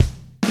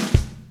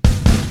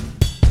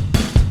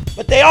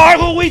but they are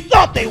who we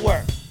thought they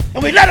were,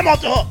 and we let them off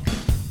the hook.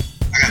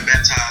 I got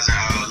baptized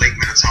in Lake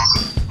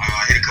Minnetonka.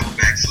 I hit a couple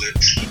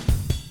backflips.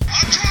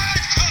 A drive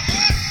to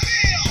left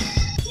field.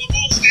 The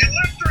most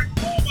electric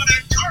moment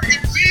at Target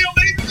Field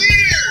in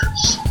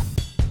years.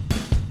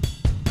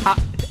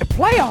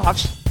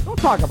 Playoffs? Don't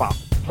talk about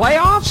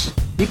playoffs.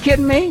 You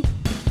kidding me?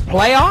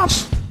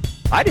 Playoffs?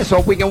 I just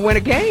hope we can win a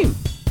game.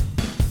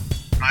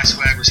 My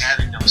swag was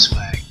having no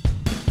swag.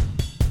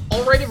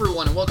 Alright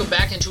everyone, and welcome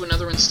back into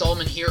another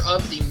installment here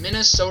of the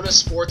Minnesota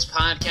Sports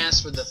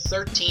Podcast for the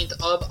 13th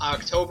of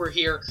October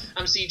here.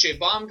 I'm CJ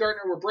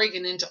Baumgartner. We're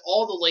breaking into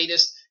all the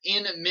latest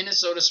in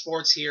Minnesota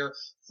sports here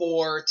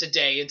for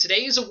today. And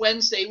today is a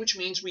Wednesday, which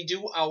means we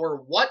do our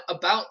What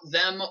About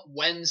Them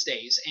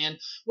Wednesdays. And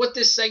what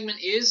this segment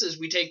is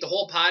we take the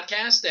whole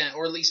podcast,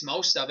 or at least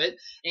most of it,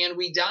 and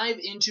we dive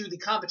into the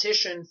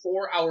competition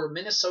for our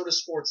Minnesota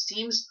sports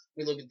teams.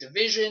 We look at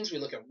divisions, we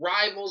look at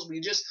rivals, we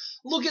just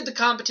look at the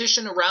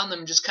competition around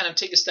them, just kind of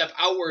take a step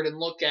outward and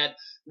look at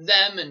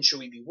them, and should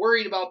we be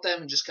worried about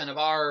them, and just kind of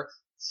our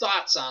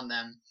thoughts on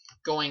them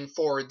going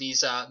forward,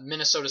 these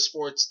Minnesota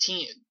sports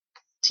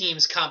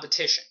teams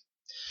competition.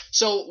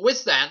 So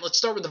with that, let's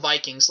start with the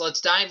Vikings.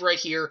 Let's dive right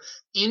here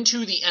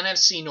into the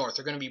NFC North.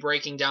 We're going to be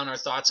breaking down our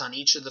thoughts on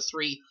each of the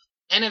three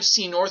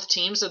NFC North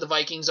teams that the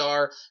Vikings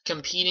are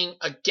competing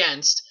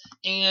against.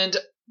 And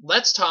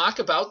let's talk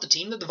about the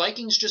team that the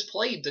Vikings just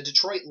played, the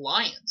Detroit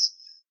Lions.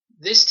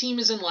 This team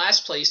is in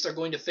last place. They're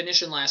going to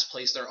finish in last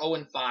place. They're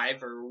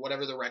 0-5 or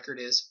whatever the record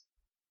is.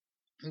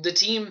 The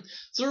team,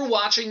 through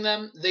watching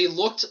them, they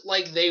looked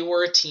like they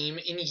were a team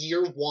in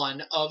year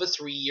one of a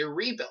 3-year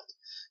rebuild.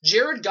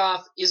 Jared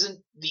Goff isn't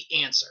the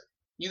answer.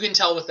 You can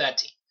tell with that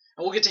team.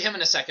 And we'll get to him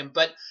in a second.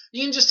 But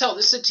you can just tell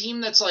this is a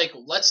team that's like,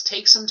 let's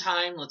take some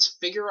time. Let's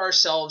figure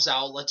ourselves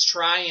out. Let's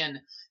try and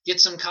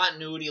get some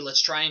continuity.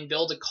 Let's try and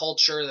build a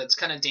culture that's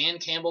kind of Dan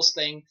Campbell's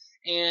thing.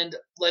 And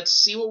let's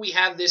see what we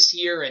have this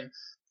year and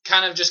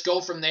kind of just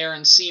go from there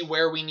and see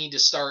where we need to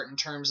start in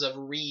terms of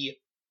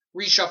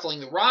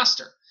reshuffling the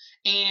roster.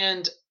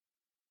 And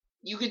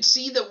you could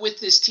see that with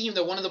this team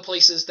that one of the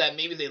places that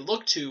maybe they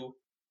look to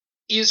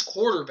is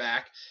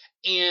quarterback.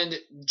 And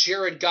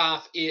Jared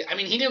Goff, he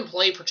didn't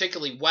play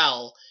particularly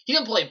well. He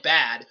didn't play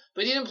bad,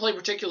 but he didn't play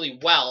particularly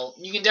well.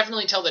 You can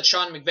definitely tell that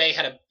Sean McVay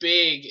had a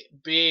big,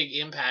 big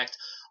impact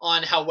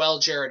on how well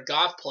Jared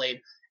Goff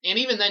played. And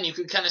even then, you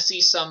could kind of see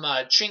some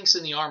chinks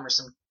in the arm or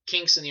some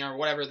kinks in the arm,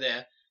 whatever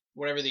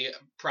the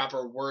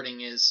proper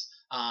wording is.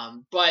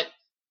 But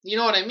you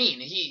know what I mean.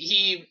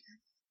 He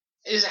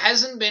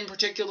hasn't been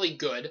particularly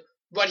good,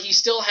 but he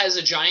still has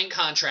a giant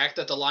contract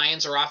that the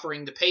Lions are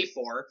offering to pay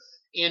for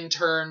in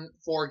turn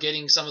for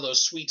getting some of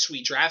those sweet,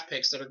 sweet draft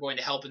picks that are going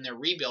to help in their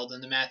rebuild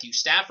in the Matthew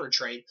Stafford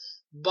trade.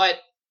 But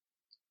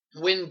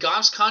when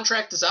Goff's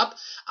contract is up,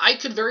 I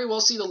could very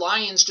well see the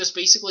Lions just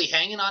basically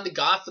hanging on to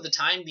Goff for the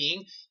time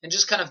being and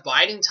just kind of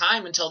biding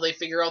time until they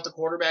figure out the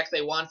quarterback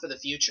they want for the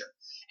future.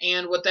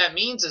 And what that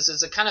means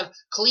is a kind of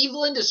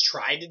Cleveland has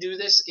tried to do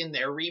this in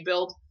their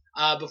rebuild.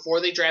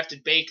 Before they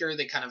drafted Baker,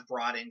 they kind of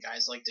brought in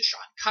guys like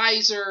DeShone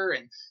Kizer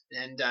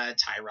and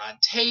Tyrod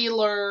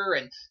Taylor,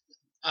 and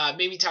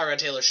maybe Tyrod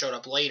Taylor showed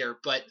up later,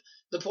 but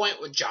the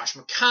point with Josh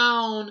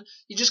McCown,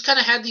 you just kind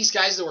of had these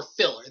guys that were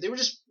filler. They were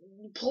just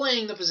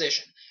playing the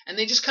position, and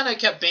they just kind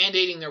of kept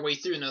band-aiding their way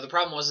through. Now, the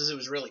problem was it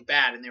was really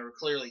bad, and they were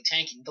clearly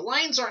tanking. The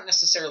Lions aren't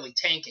necessarily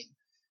tanking.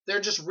 They're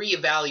just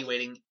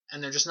reevaluating,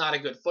 and they're just not a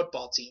good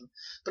football team.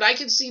 But I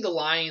could see the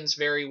Lions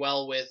very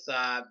well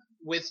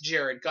with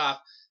Jared Goff,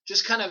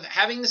 just kind of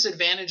having this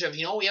advantage of,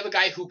 we have a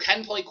guy who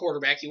can play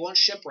quarterback. He won't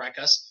shipwreck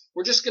us.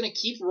 We're just going to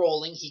keep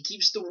rolling. He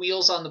keeps the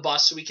wheels on the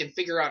bus so we can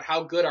figure out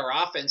how good our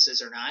offense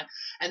is or not.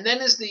 And then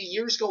as the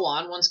years go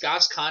on, once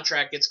Goff's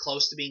contract gets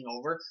close to being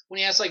over, when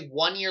he has like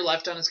 1 year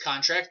left on his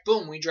contract,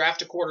 boom, we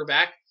draft a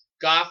quarterback.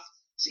 Goff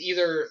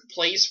either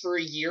plays for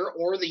a year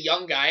or the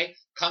young guy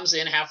comes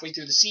in halfway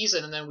through the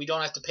season, and then we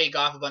don't have to pay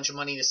Goff a bunch of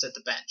money to sit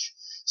the bench.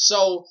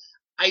 So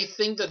I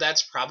think that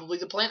that's probably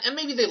the plan. And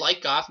maybe they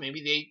like Goff.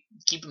 Maybe they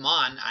keep him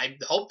on. I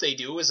hope they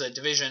do as a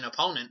division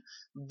opponent.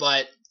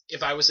 But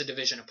if I was a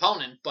division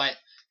opponent. But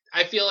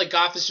I feel like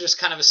Goff is just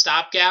kind of a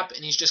stopgap,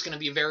 and he's just going to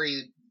be a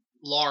very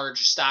large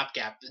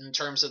stopgap in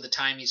terms of the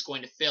time he's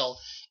going to fill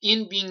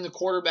in being the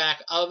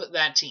quarterback of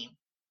that team.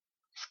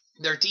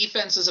 Their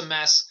defense is a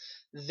mess.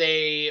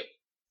 They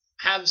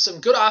have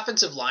some good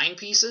offensive line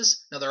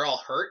pieces. Now, they're all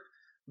hurt,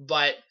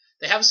 but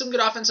they have some good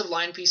offensive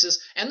line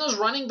pieces, and those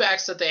running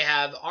backs that they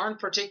have aren't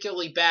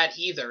particularly bad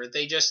either.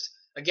 They just,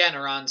 again,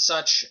 are on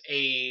such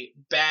a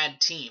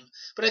bad team.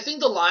 But I think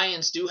the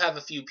Lions do have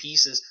a few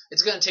pieces.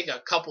 It's going to take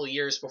a couple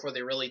years before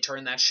they really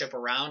turn that ship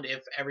around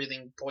if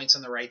everything points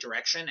in the right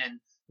direction, and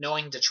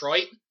knowing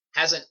Detroit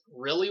hasn't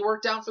really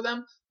worked out for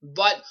them.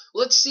 But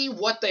let's see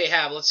what they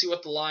have. Let's see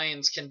what the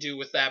Lions can do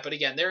with that. But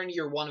again, they're in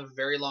year one of a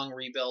very long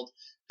rebuild.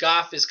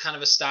 Goff is kind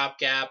of a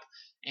stopgap,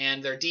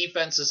 and their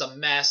defense is a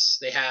mess.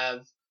 They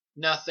have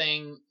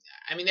nothing.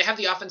 I mean, they have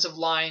the offensive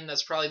line.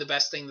 That's probably the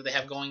best thing that they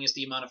have going is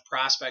the amount of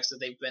prospects that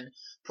they've been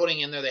putting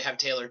in there. They have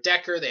Taylor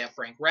Decker. They have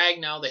Frank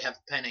Ragnow. They have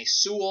Penei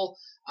Sewell.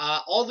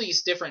 All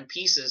these different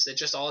pieces that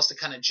just all has to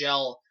kind of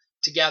gel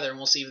together, and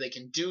we'll see if they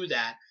can do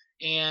that.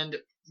 And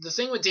the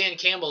thing with Dan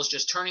Campbell is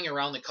just turning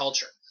around the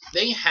culture.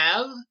 They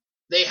have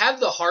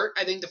the heart,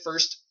 I think, the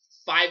first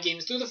 5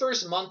 games, through the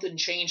first month and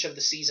change of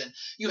the season.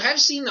 You have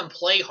seen them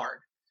play hard.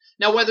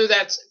 Now, whether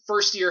that's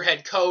first-year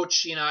head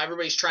coach,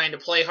 everybody's trying to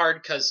play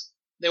hard because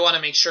they want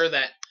to make sure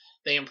that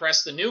they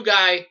impress the new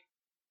guy.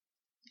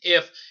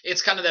 If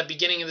it's kind of that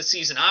beginning of the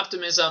season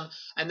optimism,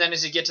 and then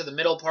as you get to the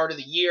middle part of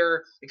the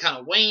year, it kind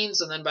of wanes,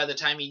 and then by the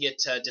time you get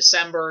to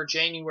December,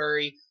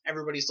 January,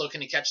 everybody's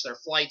looking to catch their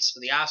flights for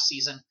the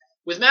offseason.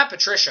 With Matt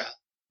Patricia,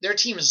 their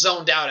team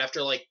zoned out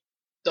after,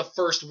 the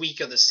first week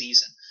of the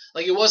season.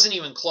 It wasn't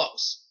even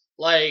close.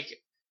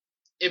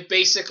 It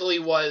basically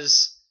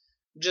was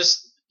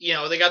just,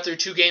 they got through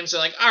 2 games,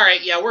 they're like, all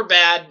right, yeah, we're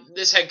bad.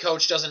 This head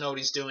coach doesn't know what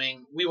he's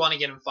doing. We want to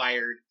get him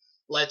fired.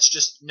 Let's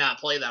just not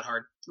play that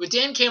hard. With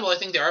Dan Campbell, I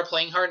think they are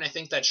playing hard, and I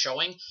think that's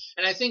showing.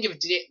 And I think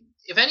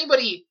if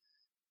anybody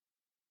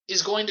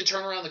is going to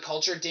turn around the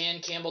culture, Dan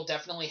Campbell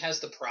definitely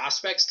has the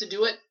prospects to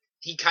do it.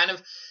 He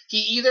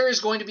either is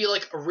going to be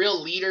a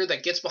real leader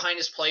that gets behind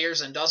his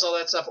players and does all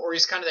that stuff, or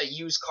he's kind of that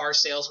used car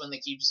salesman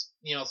that keeps,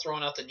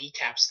 throwing out the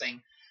kneecaps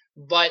thing.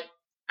 But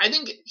I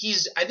think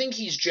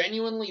he's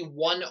genuinely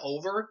won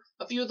over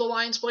a few of the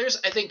Lions players.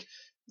 I think,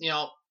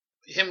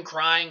 him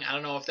crying, I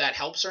don't know if that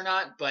helps or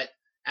not, but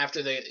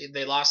after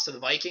they lost to the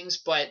Vikings,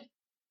 but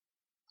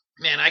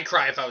man, I'd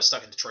cry if I was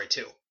stuck in Detroit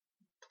too,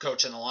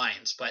 coaching the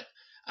Lions. But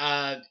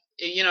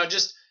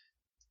just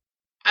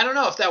I don't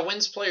know if that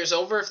wins players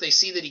over, if they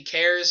see that he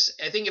cares.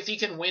 I think if he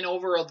can win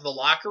over the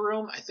locker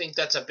room, I think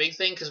that's a big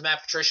thing because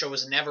Matt Patricia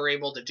was never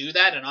able to do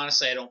that, and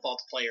honestly, I don't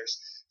fault the players.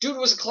 Dude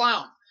was a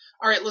clown.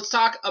 All right, let's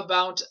talk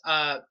about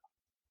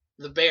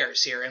the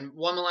Bears here, and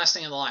one last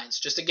thing on the Lions.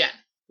 Just again,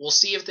 we'll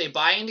see if they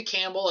buy into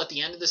Campbell at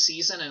the end of the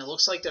season and it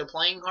looks like they're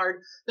playing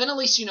hard. Then at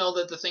least you know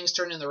that the things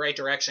turn in the right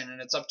direction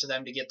and it's up to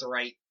them to get the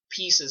right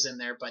pieces in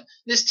there. But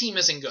this team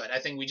isn't good. I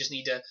think we just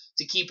need to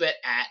keep it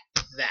at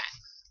that.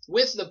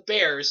 With the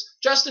Bears,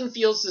 Justin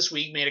Fields this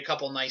week made a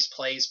couple nice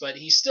plays, but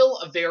he's still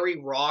a very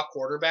raw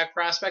quarterback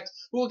prospect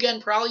who,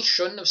 again, probably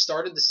shouldn't have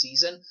started the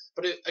season.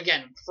 But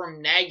again,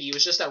 from Nagy, it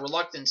was just that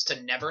reluctance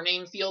to never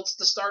name Fields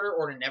the starter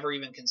or to never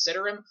even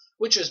consider him,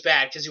 which was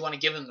bad because you want to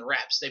give him the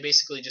reps. They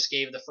basically just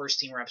gave the first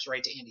team reps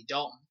right to Andy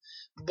Dalton.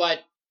 But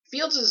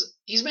Fields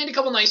he's made a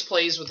couple nice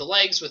plays with the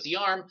legs, with the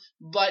arm,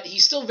 but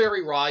he's still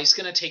very raw. He's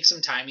going to take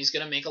some time. He's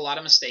going to make a lot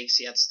of mistakes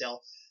yet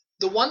still.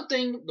 The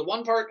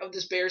one part of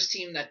this Bears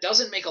team that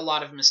doesn't make a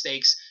lot of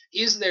mistakes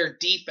is their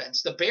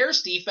defense. The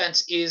Bears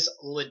defense is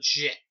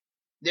legit.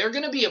 They're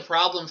going to be a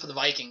problem for the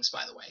Vikings,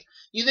 by the way.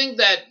 You think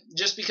that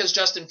just because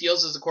Justin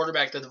Fields is the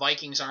quarterback that the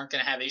Vikings aren't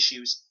going to have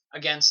issues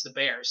against the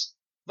Bears.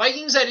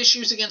 Vikings had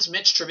issues against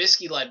Mitch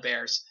Trubisky-led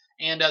Bears,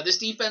 and this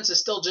defense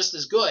is still just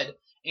as good.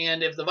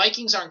 And if the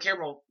Vikings aren't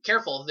careful,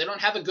 if they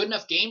don't have a good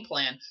enough game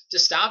plan to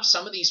stop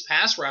some of these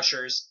pass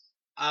rushers,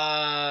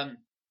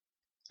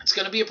 it's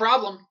going to be a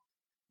problem.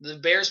 The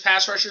Bears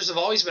pass rushers have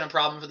always been a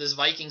problem for this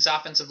Vikings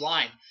offensive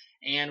line,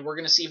 and we're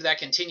going to see if that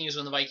continues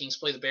when the Vikings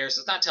play the Bears.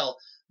 It's not till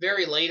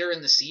very later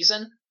in the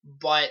season,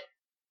 but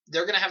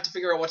they're going to have to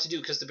figure out what to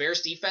do because the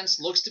Bears defense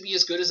looks to be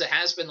as good as it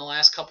has been the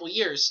last couple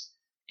years,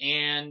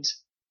 and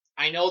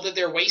I know that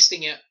they're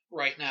wasting it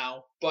right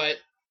now, but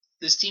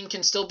this team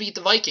can still beat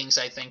the Vikings,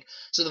 I think.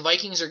 So the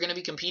Vikings are going to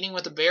be competing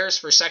with the Bears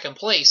for second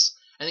place.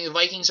 I think the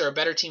Vikings are a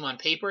better team on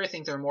paper. I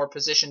think they're more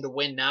positioned to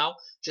win now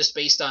just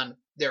based on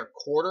their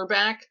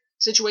quarterback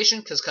situation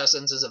because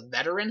Cousins is a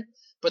veteran.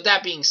 But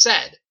that being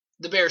said,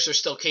 the Bears are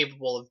still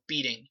capable of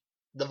beating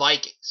the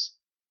Vikings.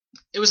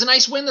 It was a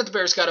nice win that the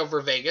Bears got over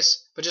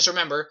Vegas, but just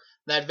remember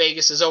that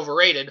Vegas is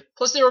overrated.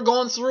 Plus, they were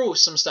going through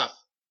some stuff.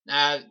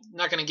 Not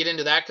going to get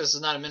into that because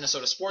it's not a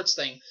Minnesota sports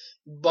thing.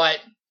 But,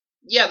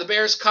 yeah, the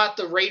Bears caught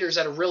the Raiders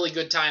at a really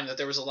good time that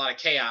there was a lot of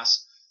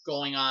chaos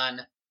going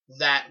on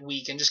that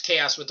week and just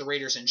chaos with the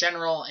Raiders in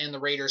general and the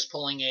Raiders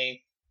pulling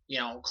a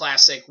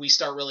classic, we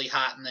start really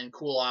hot and then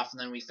cool off and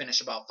then we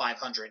finish about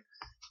 500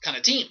 kind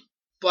of team.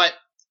 But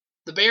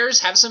the Bears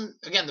have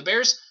the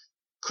Bears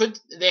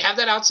they have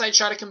that outside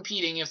shot of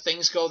competing if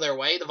things go their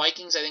way. The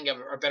Vikings, I think,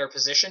 are better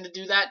positioned to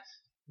do that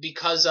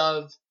because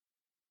of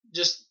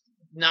just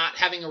not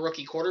having a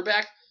rookie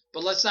quarterback.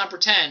 But let's not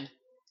pretend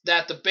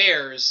that the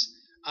Bears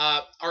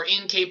are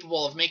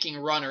incapable of making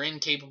a run or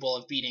incapable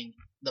of beating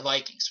the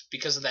Vikings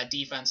because of that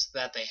defense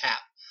that they have.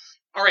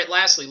 All right,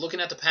 lastly, looking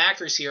at the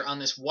Packers here on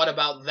this What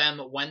About Them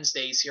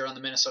Wednesdays here on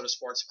the Minnesota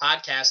Sports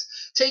Podcast,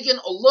 taking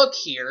a look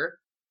here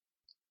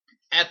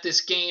at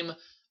this game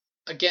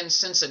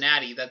against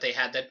Cincinnati that they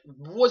had that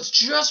was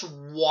just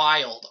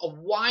wild, a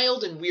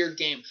wild and weird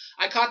game.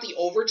 I caught the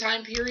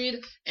overtime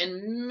period,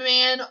 and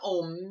man,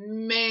 oh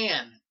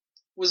man,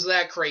 was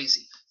that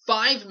crazy.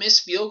 5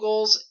 missed field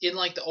goals in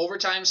the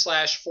overtime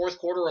 / fourth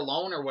quarter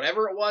alone or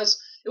whatever it was.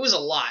 It was a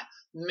lot.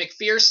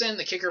 McPherson,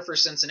 the kicker for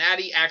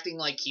Cincinnati, acting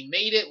like he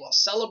made it while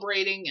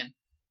celebrating, and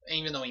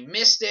even though he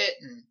missed it,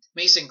 and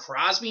Mason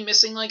Crosby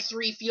missing like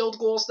 3 field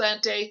goals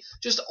that day.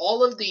 Just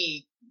all of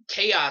the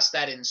chaos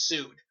that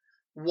ensued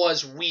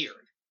was weird.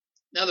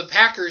 Now, the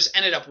Packers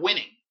ended up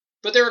winning,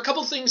 but there are a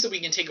couple things that we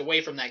can take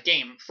away from that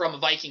game from a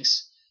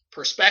Vikings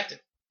perspective,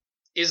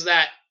 is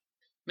that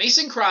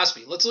Mason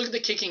Crosby, let's look at the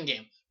kicking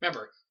game.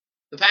 Remember,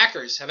 the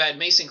Packers have had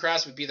Mason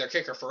Crosby be their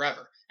kicker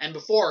forever. And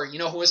before, you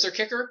know who was their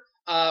kicker?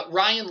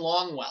 Ryan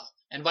Longwell.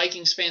 And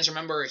Vikings fans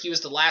remember he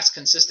was the last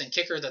consistent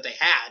kicker that they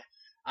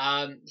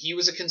had. He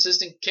was a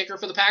consistent kicker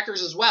for the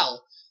Packers as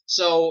well.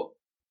 So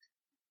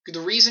the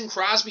reason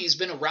Crosby has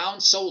been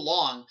around so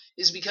long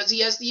is because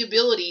he has the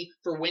ability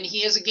for when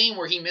he has a game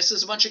where he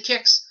misses a bunch of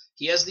kicks,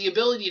 he has the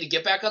ability to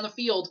get back on the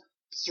field,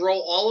 throw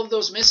all of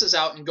those misses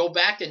out, and go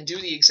back and do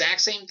the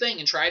exact same thing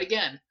and try it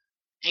again.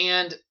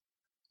 And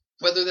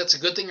whether that's a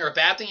good thing or a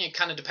bad thing, it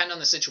kind of depends on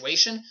the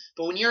situation.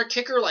 But when you're a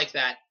kicker like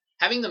that,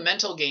 having the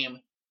mental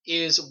game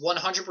is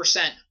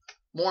 100%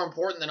 more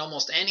important than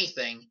almost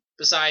anything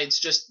besides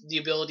just the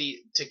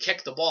ability to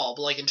kick the ball.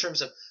 But like in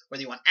terms of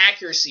whether you want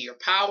accuracy or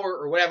power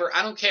or whatever,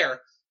 I don't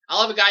care.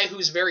 I'll have a guy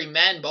who's very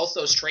men, both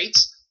those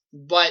traits.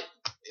 But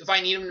if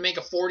I need him to make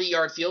a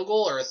 40-yard field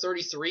goal or a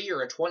 33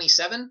 or a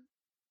 27,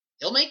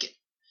 he'll make it.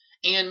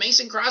 And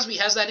Mason Crosby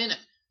has that in him.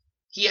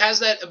 He has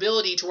that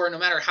ability to where no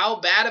matter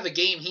how bad of a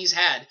game he's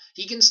had,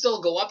 he can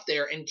still go up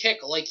there and kick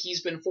like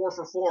he's been 4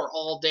 for 4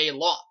 all day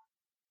long.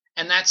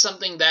 And that's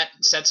something that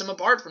sets him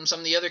apart from some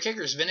of the other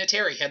kickers.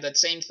 Vinatieri had that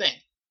same thing.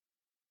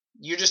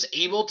 You're just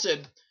able to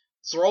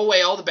throw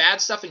away all the bad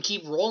stuff and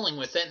keep rolling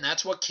with it, and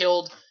that's what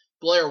killed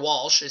Blair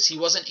Walsh, is he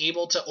wasn't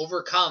able to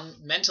overcome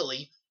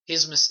mentally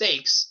his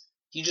mistakes.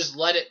 He just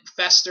let it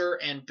fester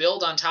and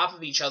build on top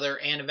of each other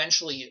and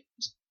eventually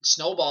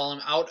snowball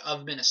him out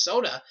of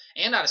Minnesota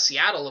and out of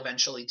Seattle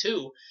eventually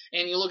too.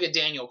 And you look at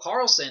Daniel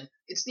Carlson,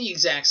 it's the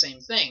exact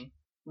same thing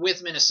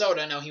with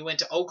Minnesota. Now he went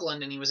to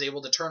Oakland and he was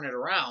able to turn it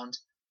around,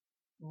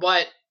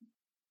 but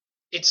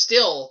it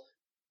still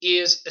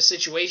is a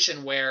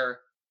situation where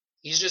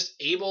he's just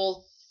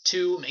able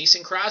to,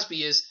 Mason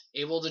Crosby is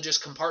able to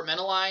just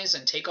compartmentalize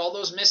and take all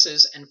those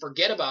misses and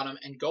forget about them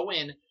and go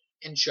in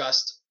and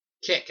just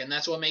kick. And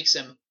that's what makes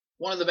him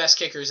one of the best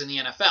kickers in the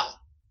NFL.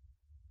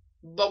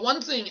 But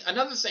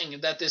another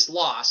thing that this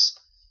loss,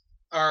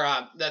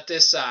 or that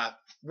this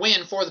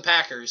win for the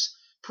Packers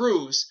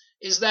proves,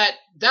 is that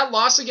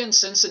loss against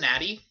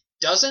Cincinnati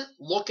doesn't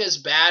look as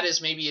bad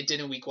as maybe it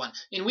did in Week 1.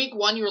 In Week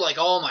 1, you were like,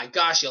 oh my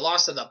gosh, you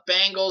lost to the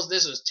Bengals.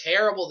 This was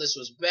terrible. This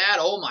was bad.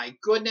 Oh my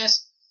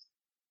goodness.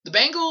 The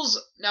Bengals,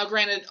 now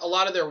granted, a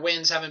lot of their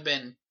wins haven't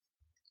been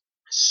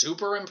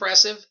super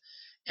impressive,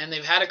 and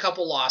they've had a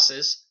couple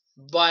losses,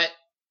 but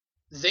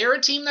they're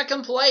a team that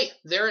can play.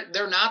 They're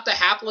not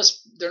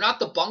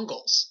the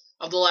Bungles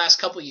of the last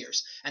couple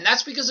years. And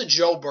that's because of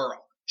Joe Burrow.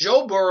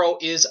 Joe Burrow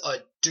is a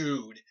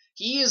dude.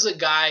 He is a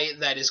guy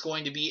that is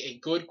going to be a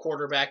good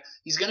quarterback.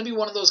 He's going to be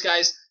one of those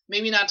guys,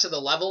 maybe not to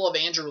the level of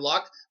Andrew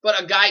Luck, but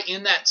a guy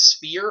in that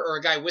sphere or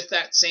a guy with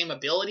that same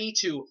ability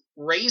to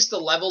raise the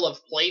level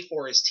of play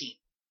for his team.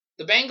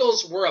 The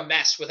Bengals were a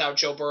mess without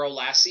Joe Burrow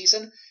last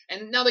season,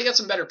 and now they got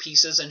some better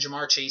pieces, and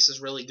Jamar Chase is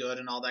really good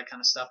and all that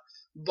kind of stuff.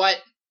 But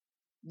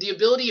the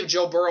ability of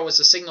Joe Burrow as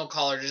a signal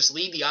caller to just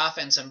lead the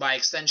offense and by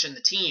extension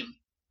the team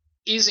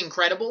is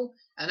incredible,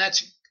 and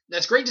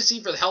that's great to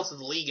see for the health of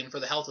the league and for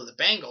the health of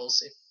the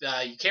Bengals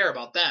if you care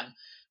about them.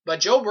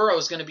 But Joe Burrow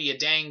is going to be a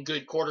dang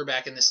good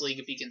quarterback in this league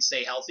if he can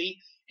stay healthy,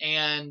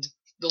 and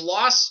the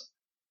loss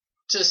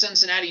to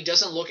Cincinnati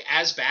doesn't look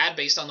as bad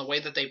based on the way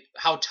that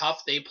how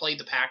tough they played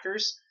the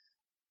Packers.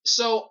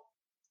 So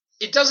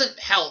it doesn't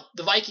help.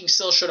 The Vikings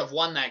still should have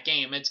won that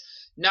game. It's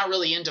not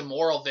really into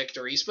moral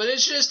victories, but it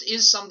just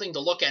is something to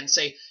look at and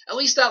say, at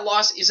least that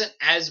loss isn't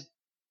as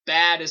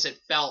bad as it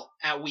felt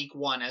at Week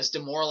 1, as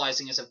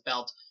demoralizing as it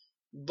felt.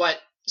 But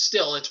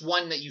still, it's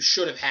one that you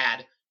should have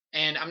had.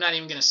 And I'm not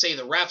even going to say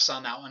the refs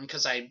on that one,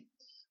 because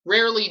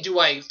rarely do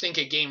I think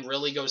a game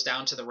really goes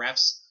down to the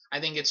refs.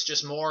 I think it's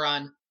just more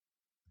on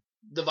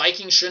the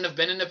Vikings shouldn't have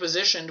been in a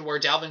position to where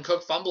Dalvin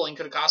Cook fumbling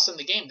could have cost them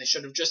the game. They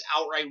should have just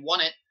outright won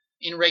it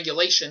in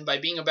regulation by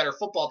being a better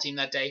football team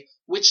that day,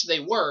 which they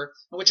were,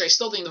 and which I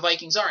still think the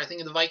Vikings are. I think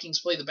if the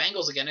Vikings play the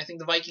Bengals again, I think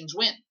the Vikings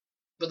win.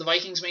 But the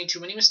Vikings made too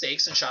many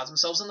mistakes and shot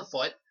themselves in the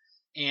foot,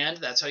 and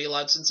that's how you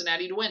allowed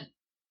Cincinnati to win.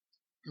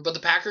 But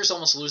the Packers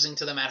almost losing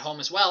to them at home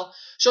as well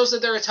shows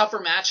that they're a tougher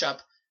matchup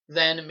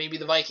than maybe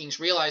the Vikings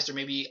realized, or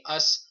maybe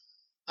us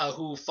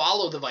who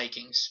follow the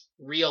Vikings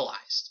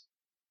realized.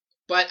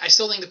 But I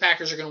still think the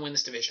Packers are going to win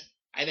this division.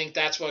 I think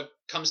that's what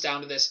comes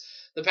down to this.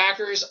 The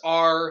Packers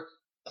are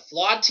a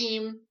flawed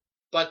team,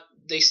 but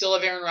they still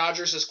have Aaron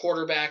Rodgers as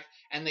quarterback,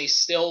 and they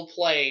still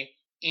play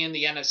in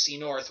the NFC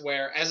North,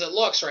 where, as it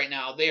looks right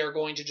now, they are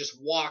going to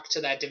just walk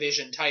to that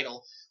division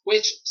title,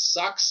 which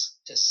sucks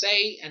to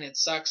say, and it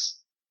sucks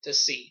to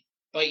see.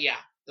 But yeah,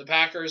 the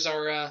Packers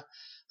are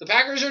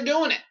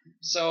doing it.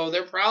 So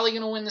they're probably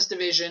going to win this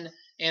division,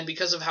 and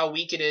because of how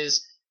weak it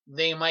is,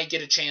 they might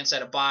get a chance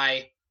at a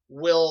bye.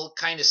 We'll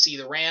kind of see.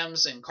 The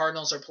Rams and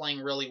Cardinals are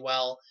playing really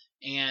well,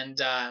 and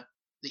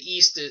the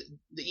East,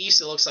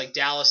 it looks like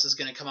Dallas is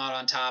going to come out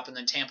on top, and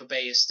then Tampa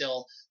Bay is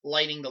still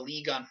lighting the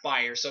league on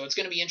fire. So it's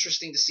going to be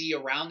interesting to see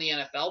around the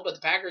NFL, but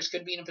the Packers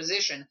could be in a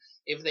position,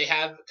 if they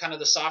have kind of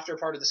the softer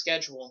part of the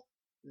schedule,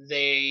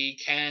 they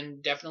can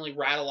definitely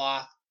rattle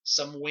off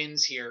some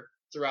wins here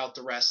throughout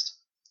the rest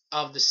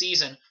of the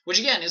season, which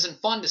again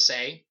isn't fun to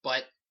say,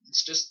 but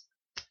it's just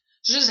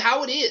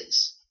how it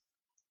is.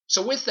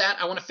 So with that,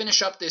 I want to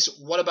finish up this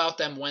What About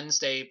Them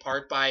Wednesday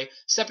part by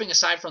stepping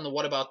aside from the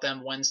What About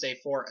Them Wednesday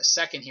for a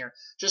second here,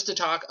 just to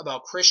talk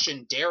about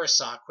Christian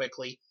Darrisaw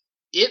quickly.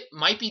 It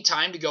might be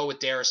time to go with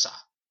Darrisaw.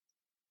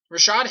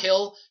 Rashad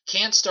Hill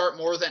can't start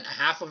more than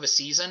half of a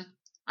season.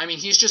 I mean,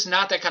 he's just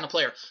not that kind of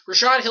player.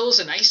 Rashad Hill is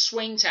a nice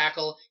swing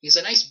tackle. He's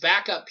a nice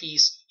backup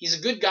piece. He's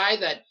a good guy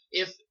that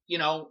if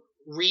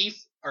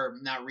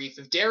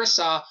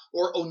Darrisaw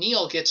or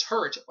O'Neal gets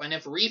hurt, and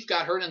if Reef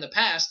got hurt in the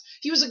past,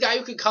 he was a guy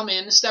who could come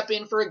in, step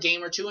in for a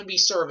game or two, and be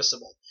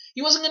serviceable.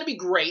 He wasn't going to be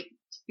great.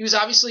 He was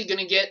obviously going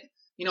to get,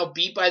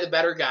 beat by the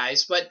better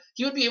guys, but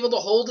he would be able to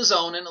hold his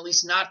own and at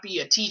least not be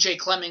a TJ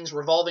Clemmings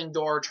revolving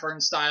door,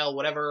 turnstile,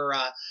 whatever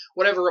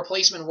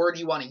replacement word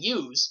you want to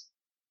use.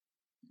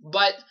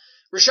 But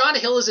Rashad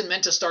Hill isn't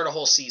meant to start a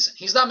whole season.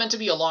 He's not meant to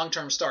be a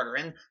long-term starter,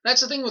 and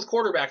that's the thing with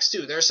quarterbacks,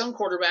 too. There are some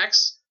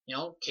quarterbacks,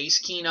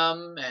 Case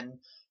Keenum and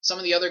some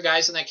of the other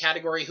guys in that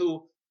category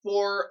who,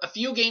 for a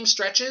few game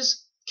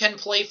stretches, can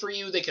play for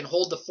you. They can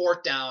hold the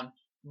fort down.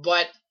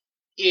 But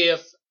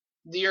if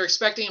you're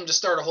expecting him to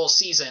start a whole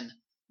season,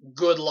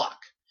 good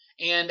luck.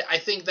 And I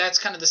think that's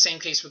kind of the same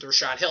case with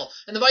Rashad Hill.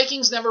 And the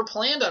Vikings never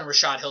planned on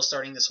Rashad Hill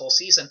starting this whole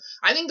season.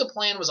 I think the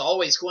plan was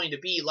always going to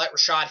be let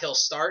Rashad Hill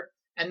start,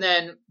 and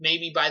then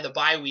maybe by the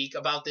bye week,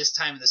 about this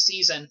time of the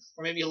season,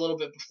 or maybe a little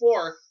bit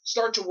before,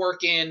 start to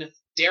work in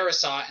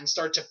Darrisaw and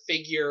start to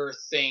figure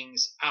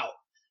things out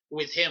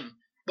with him.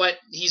 But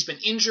he's been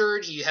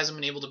injured. He hasn't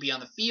been able to be on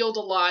the field a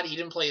lot. He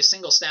didn't play a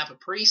single snap of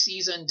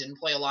preseason, didn't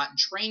play a lot in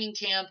training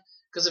camp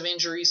because of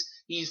injuries.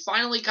 He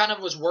finally kind of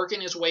was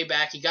working his way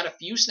back. He got a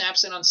few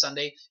snaps in on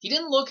Sunday. He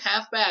didn't look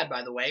half bad,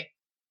 by the way.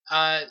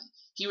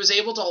 He was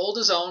able to hold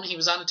his own. He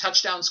was on a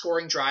touchdown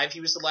scoring drive.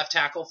 He was the left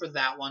tackle for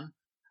that one.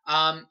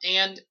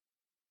 And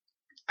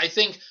I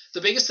think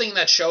the biggest thing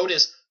that showed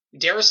is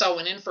Darrisaw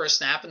went in for a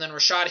snap, and then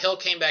Rashad Hill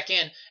came back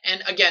in.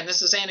 And again,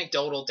 this is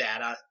anecdotal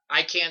data.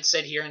 I can't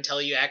sit here and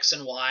tell you X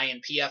and Y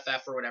and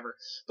PFF or whatever.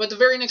 But the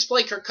very next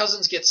play, Kirk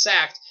Cousins gets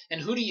sacked, and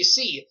who do you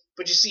see?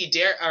 But you see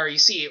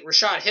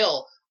Rashad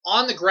Hill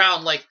on the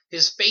ground, like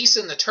his face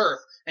in the turf,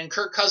 and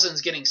Kirk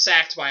Cousins getting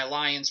sacked by a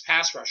Lions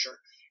pass rusher.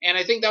 And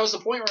I think that was the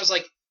point where I was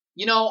like,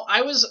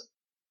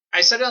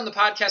 I said it on the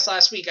podcast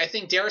last week. I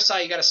think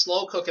Darrisaw, you got to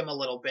slow cook him a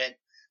little bit.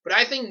 But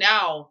I think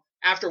now,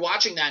 after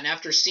watching that and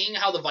after seeing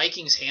how the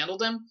Vikings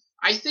handled him,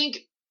 I think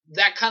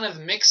that kind of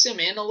mix him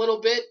in a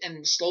little bit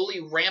and slowly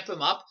ramp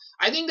him up.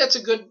 I think that's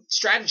a good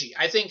strategy.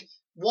 I think,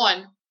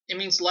 one, it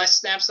means less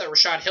snaps that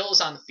Rashad Hill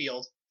is on the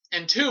field.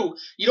 And two,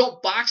 you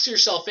don't box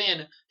yourself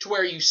in to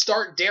where you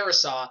start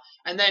Darrisaw,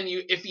 and then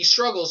if he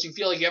struggles, you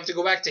feel like you have to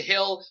go back to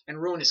Hill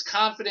and ruin his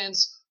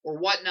confidence or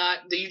whatnot.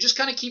 That you just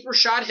kind of keep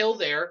Rashad Hill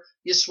there.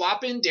 You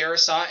swap in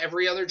Darrisaw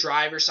every other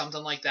drive or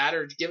something like that,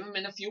 or give him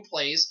in a few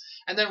plays.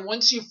 And then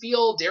once you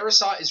feel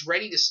Darrisaw is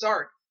ready to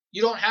start,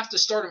 you don't have to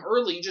start him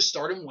early. You just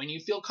start him when you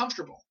feel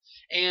comfortable.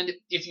 And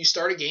if you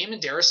start a game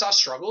and Darrisaw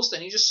struggles,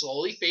 then you just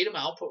slowly fade him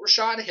out, put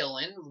Rashad Hill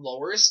in,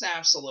 lower his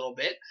snaps a little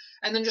bit,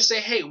 and then just say,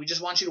 hey, we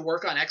just want you to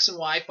work on X and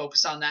Y,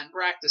 focus on that in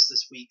practice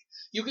this week.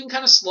 You can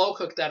kind of slow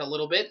cook that a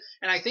little bit.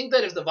 And I think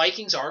that if the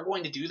Vikings are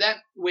going to do that,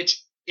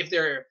 which if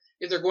they're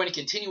going to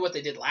continue what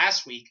they did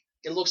last week,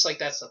 it looks like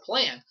that's the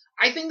plan.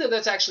 I think that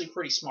that's actually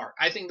pretty smart.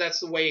 I think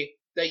that's the way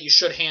that you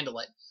should handle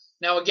it.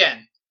 Now,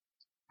 again,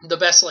 the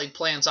best laid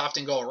plans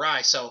often go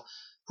awry, so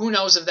who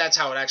knows if that's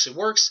how it actually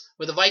works.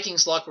 With the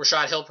Vikings' luck,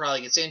 Rashad Hill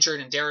probably gets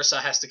injured, and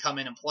Darrisaw has to come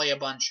in and play a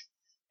bunch,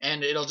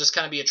 and it'll just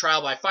kind of be a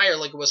trial by fire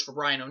like it was for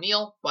Brian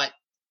O'Neill, but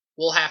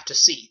we'll have to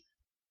see.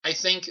 I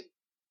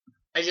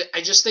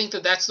just think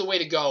that that's the way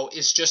to go,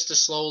 is just to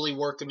slowly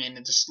work him in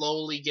and to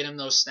slowly get him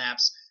those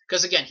snaps.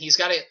 Because again,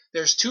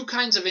 there's two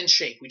kinds of in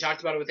shape. We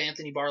talked about it with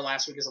Anthony Barr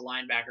last week as a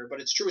linebacker,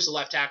 but it's true as a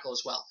left tackle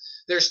as well.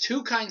 There's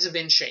two kinds of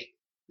in shape.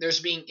 There's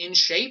being in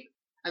shape,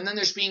 and then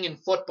there's being in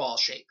football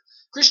shape.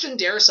 Christian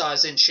Darrisaw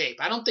is in shape.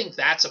 I don't think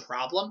that's a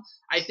problem.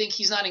 I think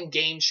he's not in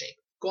game shape,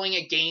 going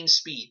at game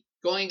speed,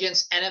 going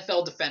against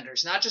NFL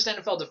defenders, not just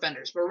NFL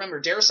defenders. But remember,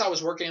 Darrisaw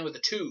was working in with the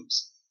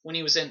twos when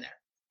he was in there.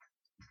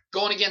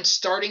 Going against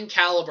starting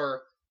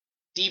caliber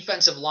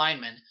defensive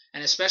linemen,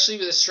 and especially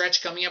with a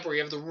stretch coming up where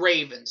you have the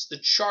Ravens, the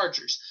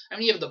Chargers. I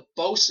mean, you have the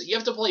Bosa. You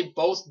have to play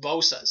both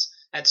Bosas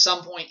at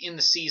some point in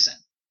the season.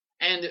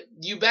 And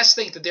you best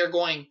think that they're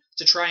going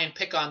to try and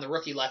pick on the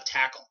rookie left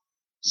tackle.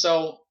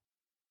 So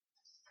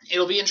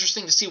it'll be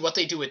interesting to see what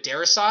they do with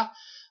Darrisaw,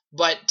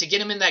 but to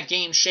get him in that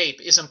game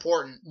shape is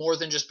important more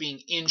than just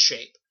being in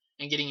shape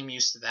and getting him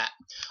used to that.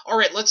 All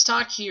right, let's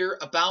talk here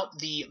about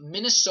the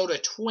Minnesota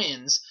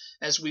Twins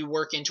as we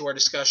work into our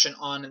discussion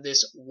on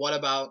this What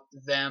About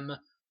Them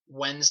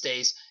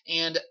Wednesdays.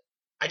 And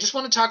I just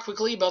want to talk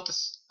quickly about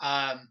this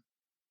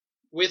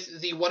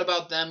with the What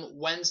About Them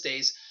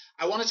Wednesdays.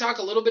 I want to talk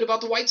a little bit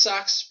about the White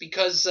Sox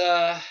because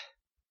I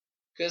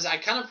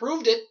kind of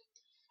proved it.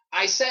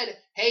 I said,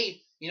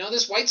 hey,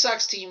 this White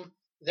Sox team,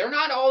 they're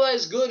not all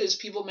as good as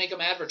people make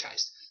them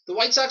advertised. The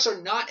White Sox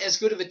are not as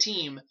good of a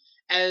team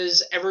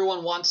as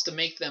everyone wants to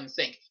make them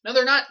think. No,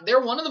 they're not. They're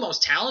one of the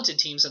most talented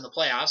teams in the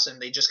playoffs,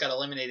 and they just got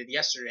eliminated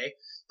yesterday.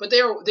 But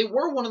they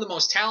were one of the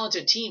most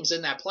talented teams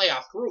in that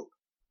playoff group.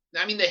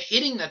 I mean, the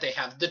hitting that they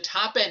have, the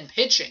top-end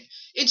pitching,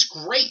 it's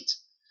great.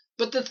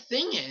 But the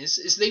thing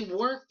is they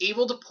weren't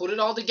able to put it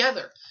all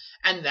together.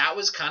 And that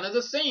was kind of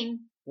the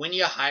thing when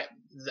you hire,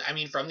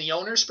 from the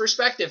owner's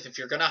perspective, if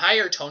you're going to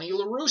hire Tony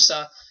La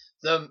Russa,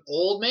 the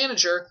old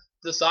manager,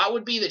 the thought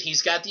would be that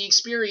he's got the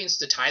experience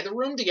to tie the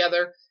room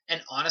together.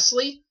 And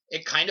honestly,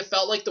 it kind of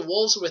felt like the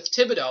Wolves with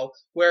Thibodeau,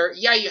 where,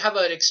 yeah, you have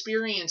an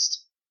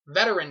experienced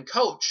veteran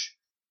coach,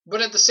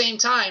 but at the same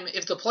time,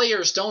 if the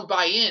players don't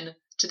buy in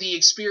to the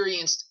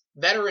experienced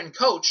veteran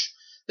coach,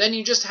 then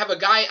you just have a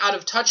guy out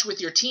of touch with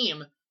your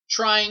team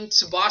trying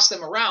to boss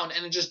them around,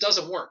 and it just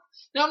doesn't work.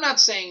 Now,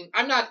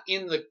 I'm not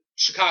in the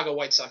Chicago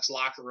White Sox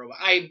locker room.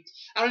 I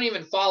don't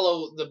even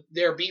follow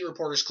their beat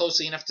reporters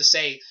closely enough to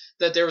say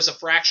that there was a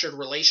fractured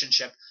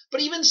relationship.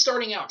 But even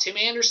starting out, Tim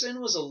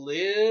Anderson was a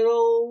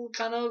little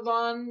kind of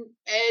on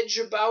edge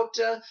about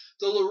the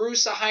La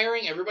Russa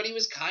hiring. Everybody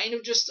was kind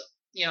of just,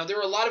 there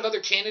were a lot of other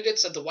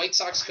candidates that the White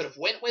Sox could have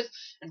went with,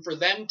 and for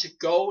them to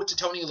go to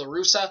Tony La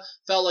Russa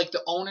felt like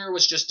the owner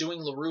was just doing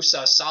La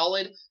Russa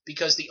solid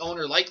because the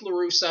owner liked La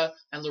Russa,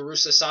 and La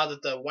Russa saw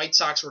that the White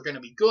Sox were going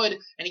to be good,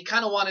 and he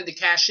kind of wanted to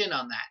cash in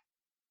on that.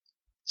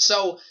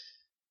 So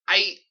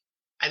I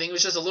think it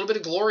was just a little bit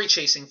of glory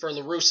chasing for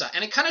La Russa,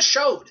 and it kind of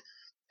showed.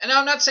 And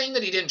I'm not saying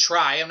that he didn't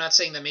try. I'm not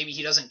saying that maybe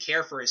he doesn't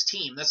care for his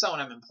team. That's not what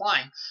I'm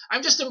implying.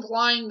 I'm just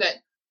implying that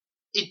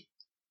it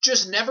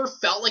just never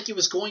felt like it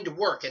was going to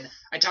work. And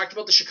I talked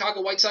about the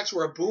Chicago White Sox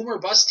were a boom or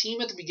bust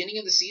team at the beginning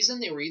of the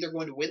season. They were either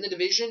going to win the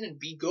division and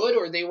be good,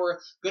 or they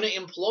were going to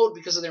implode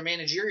because of their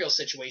managerial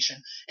situation.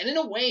 And in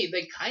a way,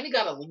 they kind of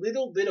got a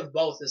little bit of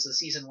both as the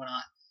season went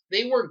on.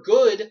 They were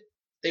good.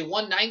 They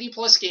won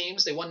 90-plus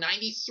games. They won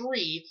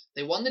 93.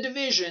 They won the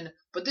division.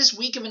 But this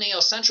week of an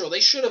AL Central, they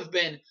should have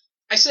been,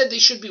 I said they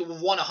should be won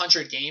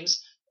 100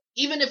 games.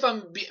 Even if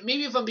I'm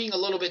being a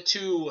little bit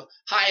too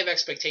high of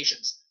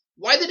expectations.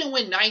 Why they didn't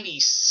win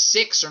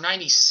 96 or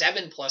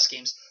 97-plus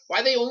games?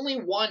 Why they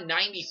only won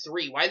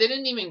 93? Why they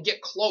didn't even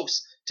get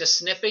close to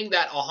sniffing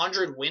that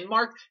 100-win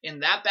mark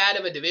in that bad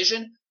of a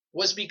division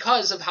was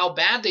because of how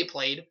bad they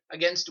played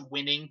against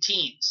winning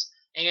teams.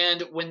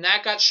 And when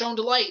that got shown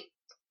to light,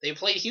 they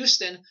played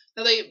Houston.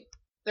 Now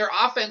their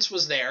offense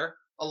was there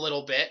a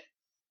little bit,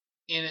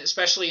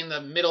 especially in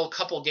the middle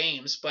couple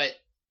games. But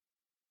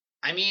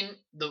I mean,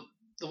 the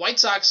White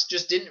Sox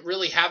just didn't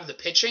really have the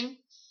pitching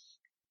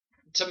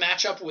to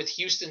match up with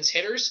Houston's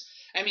hitters.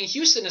 I mean,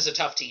 Houston is a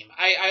tough team.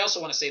 I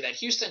also want to say that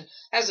Houston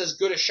has as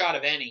good a shot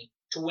of any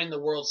to win the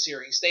World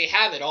Series. They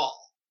have it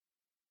all.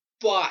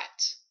 But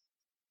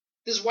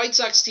this White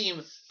Sox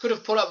team could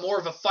have put up more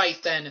of a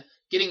fight than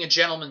getting a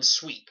gentleman's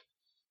sweep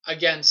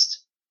against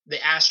the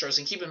Astros.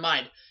 And keep in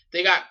mind,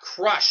 they got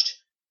crushed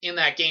in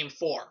that Game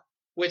 4,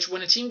 which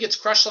when a team gets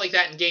crushed like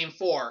that in Game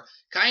 4,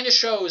 kind of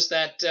shows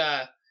that,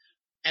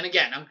 and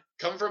again, I'm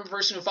coming from a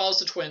person who follows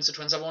the Twins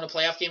have won a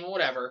playoff game or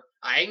whatever.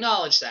 I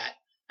acknowledge that.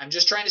 I'm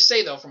just trying to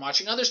say, though, from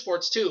watching other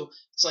sports, too,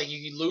 it's like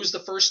you lose the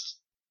first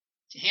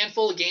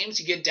handful of games,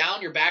 you get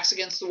down, your back's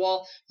against the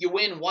wall, you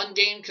win one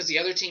game because the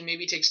other team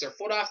maybe takes their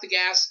foot off the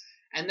gas,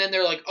 and then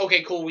they're like,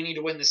 okay, cool, we need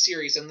to win the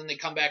series, and then they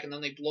come back and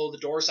then they blow the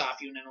doors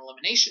off you in an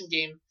elimination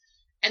game,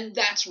 and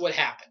that's what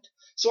happened.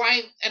 So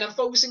I'm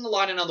focusing a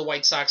lot in on the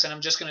White Sox, and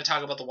I'm just going to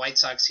talk about the White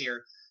Sox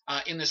here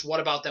in this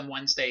What About Them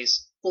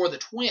Wednesdays for the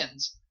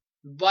Twins.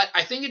 But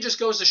I think it just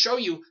goes to show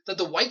you that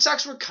the White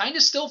Sox were kind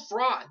of still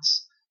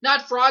frauds.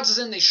 Not frauds as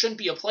in they shouldn't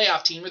be a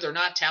playoff team or they're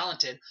not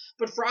talented,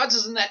 but frauds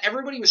as in that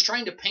everybody was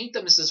trying to paint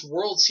them as this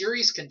World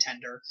Series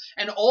contender,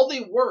 and all they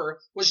were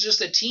was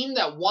just a team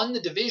that won the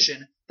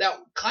division that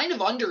kind of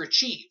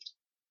underachieved.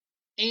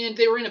 And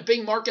they were in a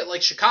big market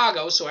like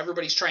Chicago, so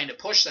everybody's trying to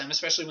push them,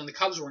 especially when the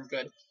Cubs weren't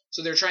good.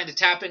 So they're trying to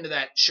tap into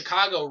that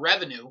Chicago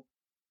revenue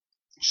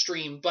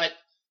stream. But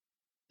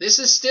this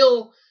is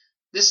still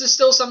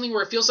something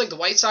where it feels like the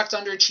White Sox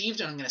underachieved,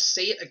 and I'm going to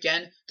say it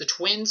again. The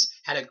Twins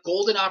had a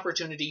golden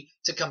opportunity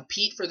to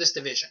compete for this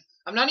division.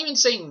 I'm not even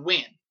saying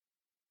win.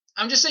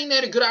 I'm just saying they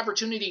had a good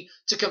opportunity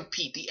to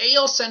compete. The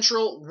AL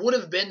Central would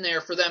have been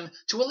there for them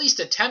to at least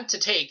attempt to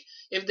take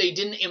if they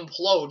didn't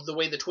implode the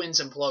way the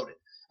Twins imploded.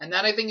 And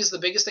that, I think, is the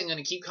biggest thing I'm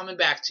going to keep coming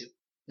back to.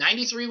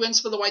 93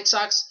 wins for the White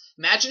Sox.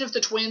 Imagine if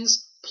the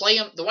Twins play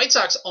them. The White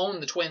Sox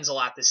own the Twins a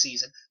lot this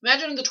season.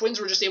 Imagine if the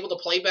Twins were just able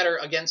to play better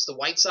against the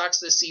White Sox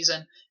this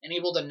season and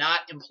able to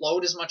not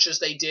implode as much as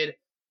they did.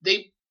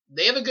 They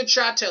have a good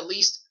shot to at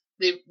least.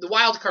 The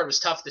wild card was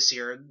tough this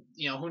year.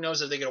 Who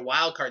knows if they get a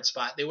wild card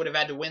spot. They would have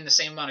had to win the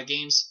same amount of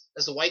games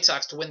as the White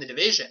Sox to win the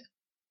division.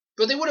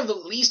 But they would have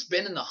at least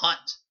been in the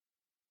hunt.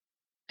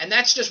 And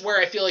that's just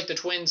where I feel like the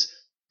Twins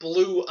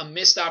blew a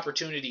missed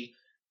opportunity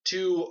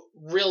to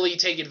really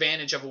take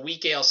advantage of a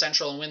weak AL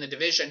Central and win the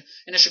division.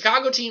 And a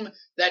Chicago team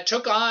that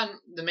took on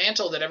the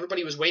mantle that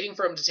everybody was waiting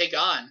for them to take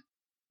on,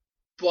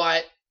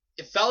 but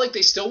it felt like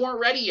they still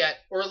weren't ready yet,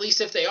 or at least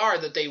if they are,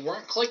 that they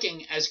weren't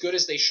clicking as good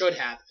as they should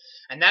have.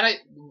 And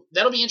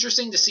that'll be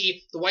interesting to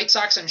see. The White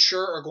Sox, I'm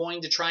sure, are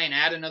going to try and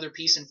add another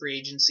piece in free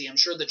agency. I'm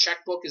sure the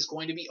checkbook is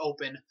going to be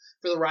open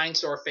for the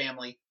Reinsdorf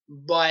family,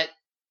 but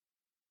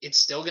it's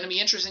still going to be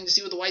interesting to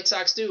see what the White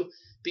Sox do,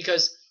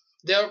 because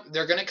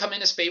they're going to come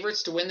in as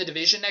favorites to win the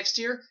division next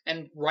year,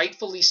 and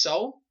rightfully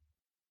so.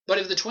 But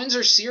if the Twins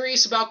are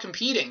serious about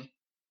competing,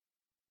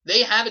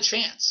 they have a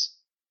chance.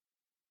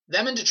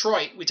 Them and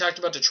Detroit, we talked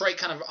about Detroit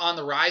kind of on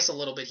the rise a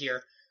little bit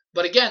here.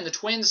 But again, the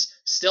Twins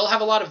still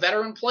have a lot of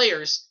veteran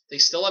players. They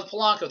still have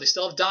Polanco, they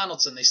still have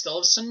Donaldson, they still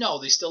have Sano,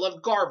 they still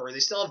have Garver, they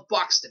still have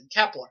Buxton,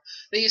 Kepler.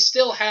 They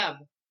still have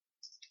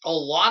a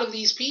lot of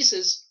these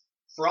pieces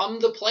from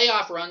the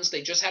playoff runs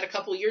they just had a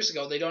couple years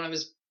ago. They don't have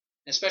as,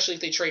 especially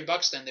if they trade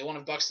Buxton, they won't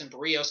have Buxton,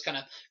 Barrios, kind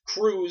of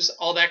Cruz,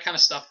 all that kind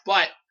of stuff.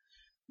 But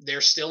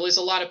there still is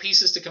a lot of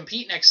pieces to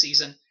compete next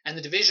season, and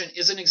the division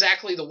isn't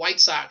exactly the White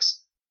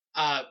Sox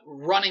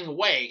running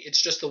away.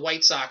 It's just the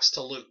White Sox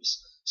to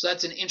lose. So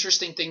that's an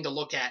interesting thing to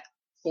look at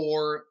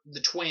for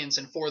the Twins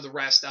and for the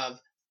rest of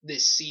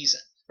this season,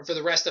 or for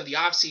the rest of the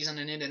offseason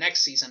and into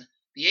next season.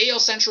 The AL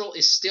Central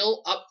is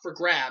still up for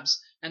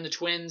grabs, and the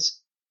Twins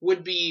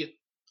would be,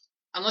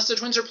 unless the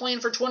Twins are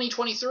playing for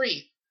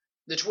 2023,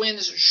 the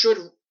Twins should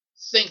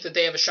think that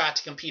they have a shot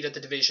to compete at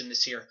the division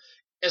this year,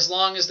 as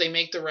long as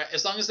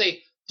they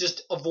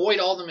just avoid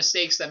all the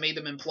mistakes that made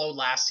them implode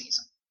last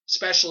season,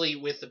 especially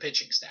with the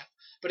pitching staff.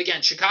 But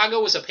again,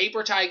 Chicago was a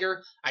paper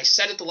tiger. I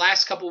said it the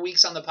last couple of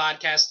weeks on the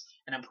podcast,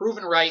 and I'm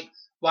proven right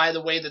by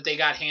the way that they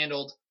got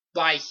handled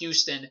by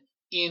Houston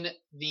in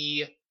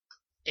the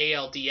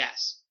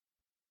ALDS.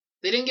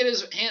 They didn't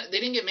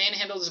get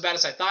manhandled as bad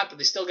as I thought, but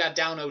they still got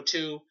down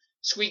 0-2,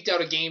 squeaked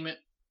out a Game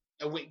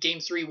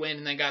 3 win,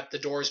 and then got the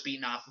doors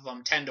beaten off of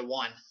them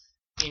 10-1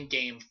 in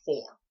Game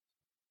 4.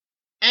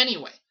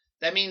 Anyway,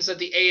 that means that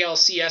the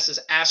ALCS is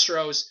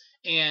Astros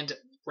and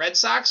Red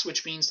Sox,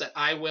 which means that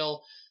I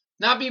will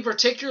not be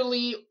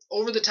particularly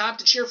over the top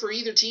to cheer for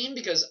either team,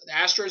 because the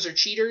Astros are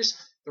cheaters.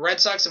 The Red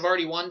Sox have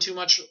already won too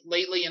much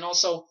lately, and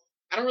also,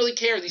 I don't really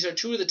care. These are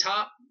two of the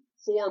top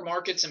 4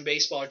 markets in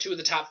baseball, or 2 of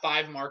the top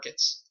 5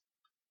 markets.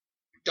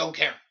 Don't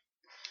care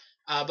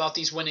about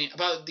these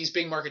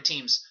big market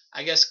teams.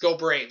 I guess go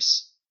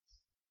Braves.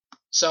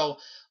 So,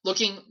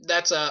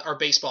 that's our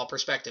baseball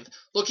perspective.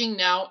 Looking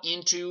now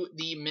into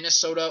the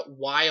Minnesota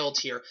Wild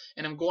here,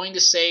 and I'm going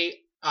to say,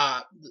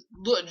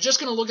 just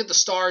going to look at the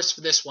Stars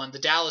for this one, the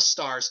Dallas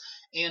Stars,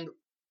 and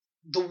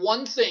the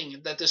one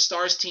thing that the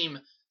Stars team,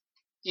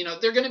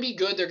 they're going to be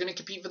good. They're going to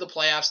compete for the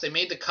playoffs. They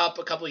made the Cup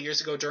a couple of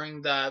years ago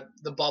during the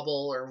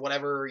bubble, or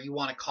whatever you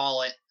want to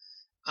call it.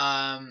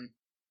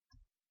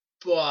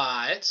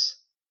 But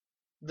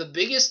the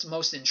biggest,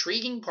 most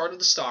intriguing part of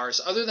the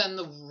Stars, other than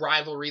the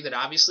rivalry that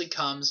obviously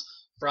comes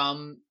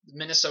from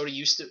Minnesota,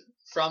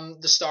 from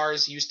the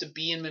Stars used to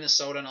be in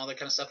Minnesota and all that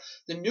kind of stuff,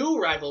 the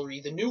new rivalry,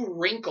 the new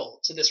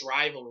wrinkle to this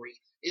rivalry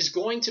is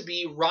going to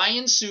be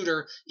Ryan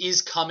Suter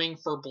is coming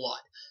for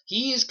blood.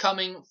 He is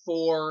coming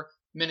for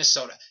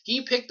Minnesota.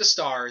 He picked the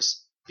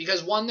Stars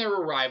because, 1, they're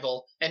a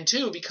rival, and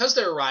 2, because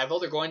they're a rival,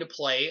 they're going to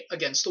play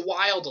against the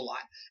Wild a lot.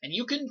 And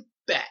you can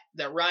bet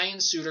that Ryan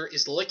Suter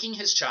is licking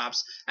his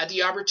chops at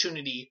the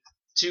opportunity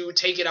to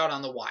take it out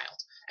on the Wild.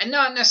 And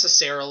not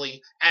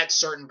necessarily at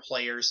certain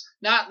players.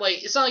 It's not like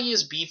he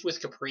has beef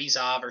with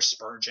Kaprizov or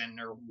Spurgeon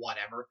or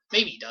whatever.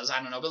 Maybe he does,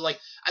 I don't know. But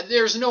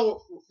there's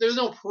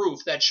no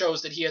proof that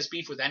shows that he has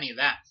beef with any of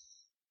that.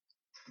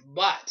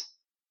 But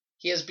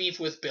he has beef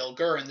with Bill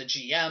Guerin, the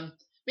GM,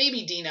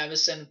 maybe Dean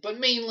Evison, but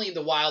mainly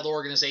the Wild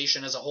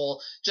organization as a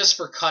whole, just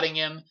for cutting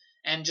him,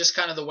 and just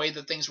kind of the way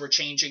that things were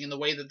changing and the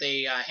way that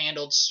they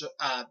handled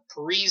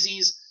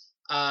Parisi's,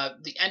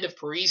 the end of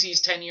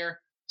Parisi's tenure.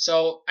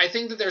 So I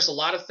think that there's a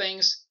lot of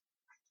things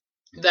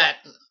that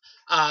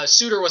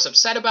Suter was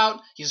upset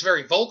about. He was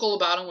very vocal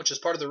about him, which is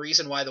part of the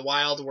reason why the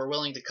Wild were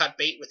willing to cut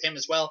bait with him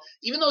as well.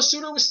 Even though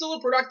Suter was still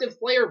a productive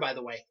player, by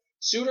the way.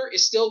 Suter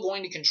is still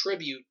going to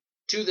contribute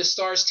to the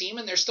Stars team,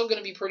 and they're still going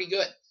to be pretty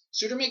good.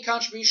 Suter made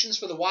contributions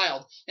for the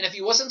Wild, and if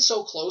he wasn't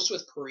so close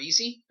with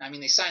Parisi,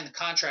 they signed the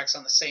contracts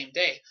on the same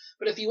day,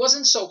 but if he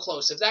wasn't so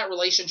close, if that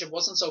relationship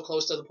wasn't so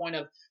close to the point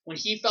of when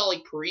he felt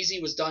like Parisi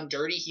was done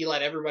dirty, he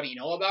let everybody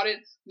know about it,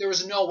 there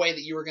was no way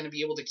that you were going to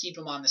be able to keep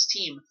him on this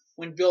team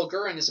when Bill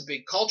Guerin is a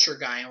big culture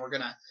guy, and we're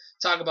going to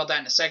talk about that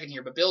in a second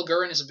here, but Bill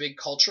Guerin is a big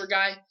culture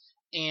guy,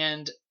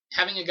 and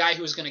having a guy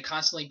who is going to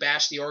constantly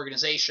bash the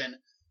organization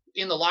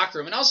in the locker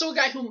room, and also a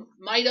guy who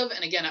might have,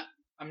 and again,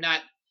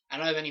 I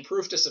don't have any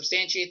proof to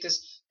substantiate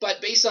this, but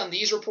based on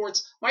these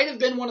reports, might have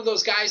been one of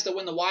those guys that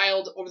when the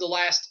Wild, over the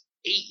last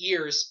 8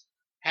 years,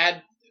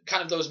 had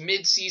kind of those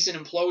mid-season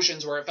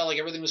implosions where it felt like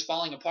everything was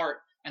falling apart,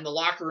 and the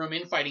locker room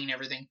infighting and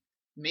everything,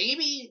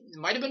 maybe it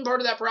might have been part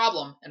of that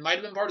problem, and might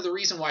have been part of the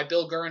reason why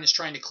Bill Guerin is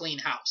trying to clean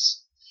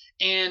house.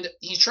 And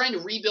he's trying to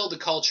rebuild the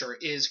culture,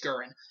 is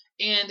Guerin.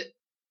 And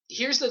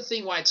here's the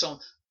thing why it's so...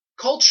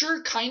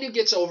 culture kind of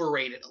gets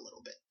overrated a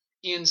little bit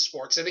in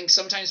sports. I think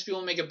sometimes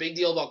people make a big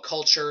deal about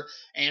culture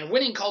and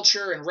winning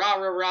culture and rah,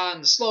 rah, rah,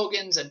 and the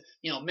slogans and,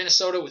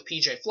 Minnesota with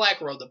PJ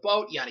Fleck, rode the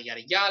boat, yada,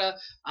 yada, yada.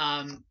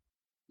 And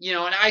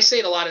I say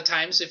it a lot of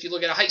times, if you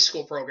look at a high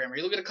school program or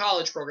you look at a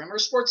college program or a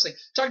sports thing,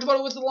 talked about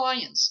it with the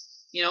Lions.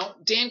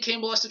 Dan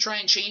Campbell has to try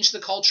and change the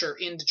culture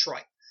in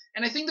Detroit.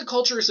 And I think the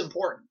culture is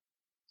important.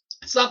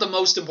 It's not the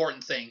most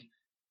important thing.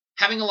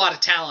 Having a lot of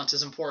talent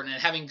is important,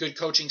 and having good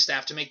coaching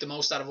staff to make the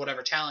most out of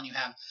whatever talent you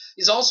have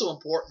is also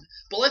important.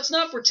 But let's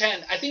not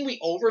pretend. I think we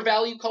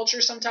overvalue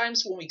culture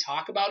sometimes when we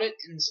talk about it,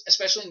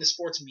 especially in the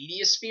sports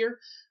media sphere.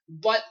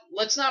 But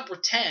let's not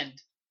pretend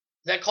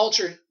that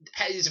culture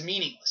is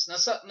meaningless.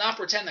 Let's not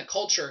pretend that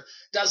culture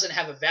doesn't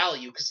have a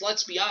value, because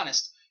let's be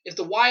honest, if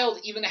the Wild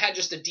even had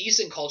just a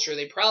decent culture,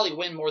 they'd probably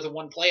win more than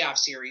one playoff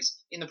series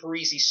in the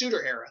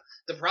Parise-Suter era.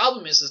 The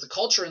problem is the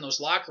culture in those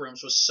locker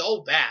rooms was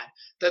so bad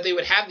that they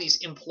would have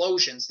these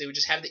implosions. They would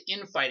just have the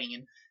infighting,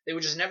 and they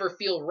would just never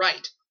feel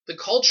right. The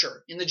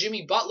culture in the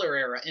Jimmy Butler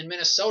era in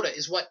Minnesota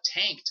is what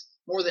tanked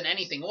more than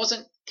anything. It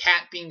wasn't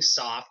Cat being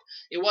soft.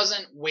 It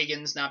wasn't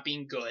Wiggins not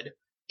being good.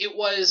 It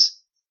was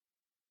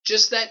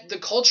just that the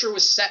culture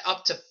was set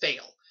up to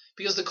fail,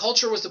 because the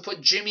culture was to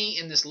put Jimmy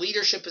in this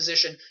leadership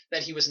position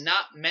that he was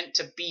not meant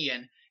to be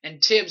in,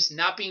 and Tibbs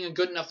not being a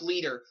good enough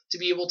leader to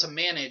be able to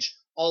manage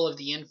all of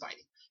the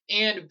infighting.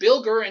 And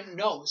Bill Guerin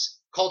knows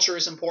culture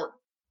is important.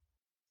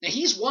 Now,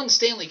 he's won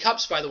Stanley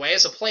Cups, by the way,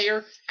 as a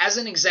player, as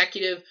an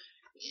executive.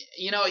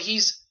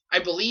 He's, I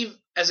believe,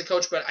 as a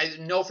coach, but I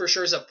know for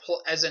sure as a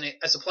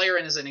player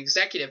and as an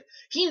executive,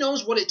 he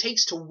knows what it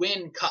takes to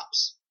win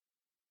cups.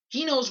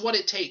 He knows what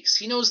it takes.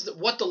 He knows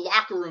what the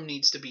locker room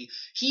needs to be.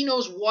 He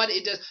knows what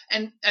it does.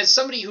 And as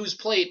somebody who's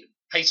played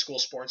high school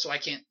sports, so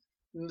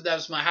that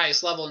was my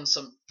highest level in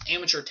some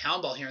amateur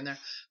town ball here and there.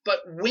 But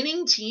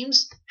winning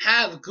teams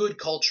have good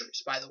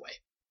cultures, by the way.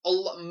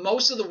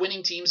 Most of the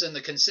winning teams and the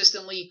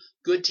consistently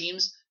good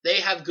teams, they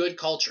have good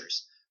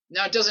cultures.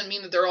 Now, it doesn't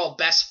mean that they're all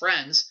best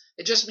friends.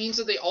 It just means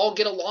that they all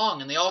get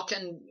along and they all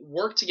can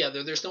work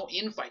together. There's no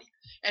infighting.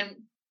 And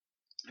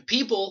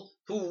people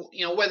who,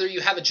 whether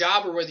you have a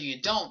job or whether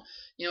you don't,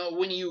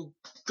 when you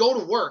go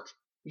to work,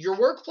 your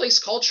workplace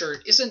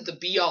culture isn't the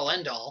be-all,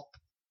 end-all,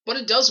 but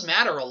it does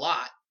matter a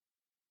lot.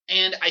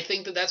 And I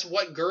think that that's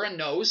what Guerin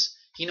knows.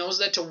 He knows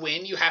that to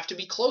win, you have to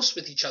be close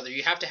with each other.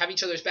 You have to have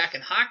each other's back.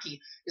 And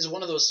hockey is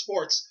one of those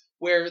sports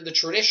where the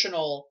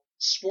traditional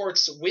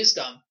sports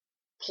wisdom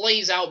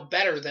plays out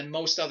better than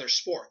most other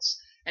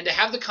sports. And to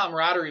have the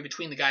camaraderie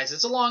between the guys,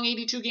 it's a long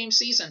 82-game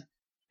season.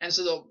 And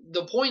so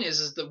the point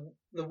is the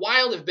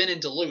Wild have been in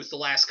Duluth the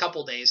last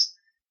couple days,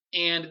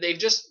 and they've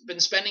just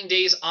been spending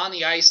days on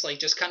the ice, like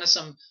just kind of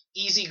some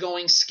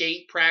easygoing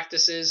skate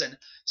practices and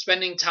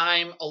spending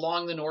time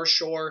along the North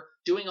Shore,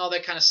 doing all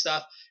that kind of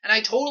stuff. And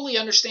I totally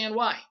understand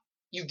why.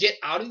 You get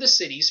out of the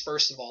cities,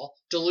 first of all.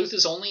 Duluth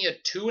is only a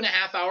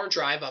 2.5-hour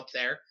drive up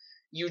there.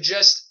 You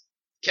just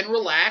can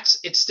relax.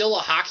 It's still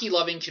a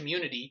hockey-loving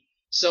community,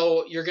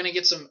 so you're going to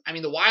get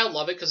the Wild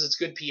love it because it's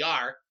good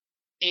PR,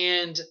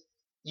 and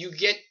you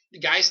get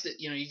guys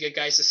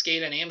to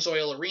skate at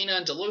Amsoil Arena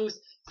in Duluth.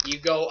 You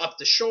go up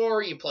the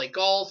shore, you play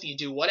golf, you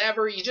do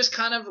whatever. You just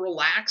kind of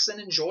relax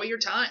and enjoy your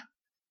time.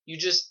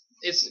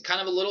 It's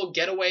kind of a little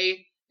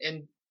getaway,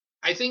 and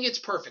I think it's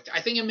perfect.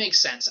 I think it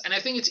makes sense, and I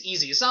think it's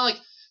easy. It's not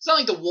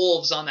like the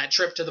Wolves on that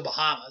trip to the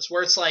Bahamas,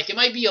 where it's like it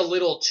might be a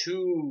little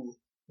too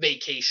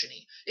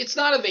vacation-y. It's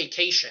not a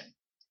vacation.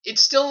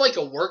 It's still like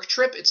a work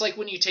trip. It's like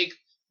when you take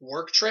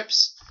work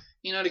trips,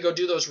 to go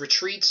do those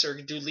retreats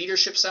or do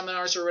leadership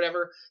seminars or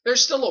whatever.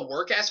 There's still a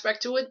work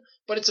aspect to it,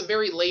 but it's a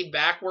very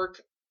laid-back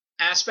work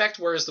aspect,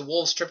 whereas the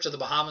Wolves' trip to the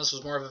Bahamas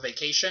was more of a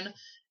vacation,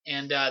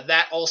 and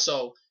that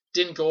also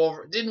didn't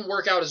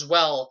work out as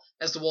well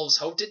as the Wolves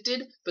hoped it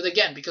did. But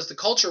again, because the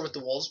culture with the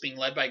Wolves, being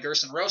led by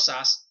Gerson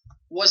Rosas,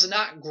 was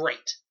not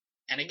great.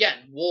 And again,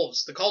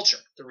 Wolves, the culture,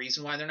 the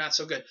reason why they're not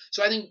so good.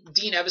 So I think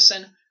Dean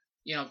Evason,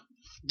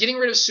 getting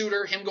rid of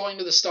Suter, him going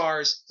to the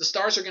Stars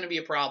are going to be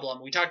a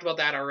problem. We talked about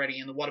that already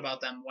in the What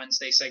About Them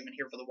Wednesday segment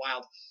here for the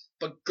Wild.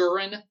 But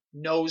Guerin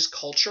knows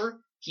culture.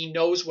 He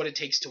knows what it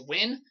takes to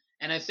win.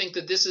 And I think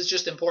that this is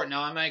just important.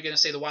 Now, am I going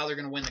to say the Wild are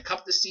going to win the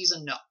Cup this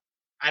season? No.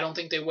 I don't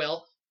think they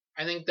will.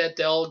 I think that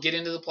they'll get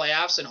into the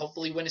playoffs and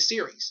hopefully win a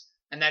series.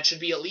 And that should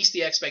be at least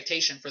the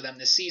expectation for them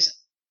this season.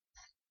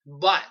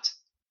 But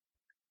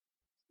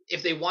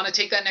if they want to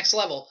take that next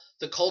level,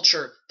 the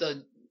culture,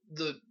 the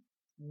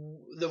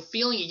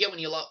feeling you get when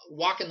you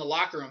walk in the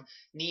locker room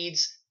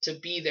needs to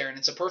be there. And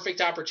it's a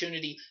perfect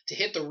opportunity to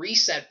hit the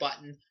reset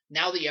button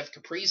now that you have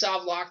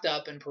Kaprizov locked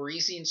up and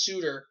Parise and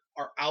Suter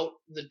are out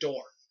the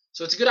door.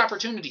 So it's a good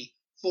opportunity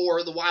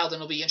for the Wild, and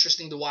it'll be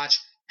interesting to watch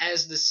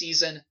as the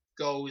season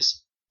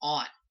goes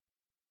on.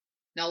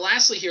 Now,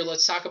 lastly here,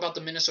 let's talk about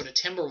the Minnesota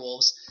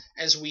Timberwolves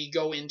as we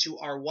go into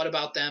our What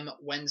About Them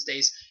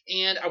Wednesdays.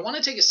 And I want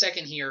to take a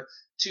second here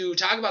to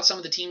talk about some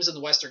of the teams in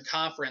the Western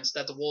Conference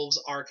that the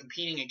Wolves are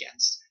competing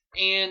against.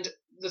 And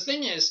the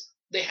thing is,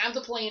 they have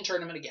the play-in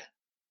tournament again.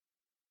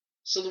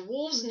 So the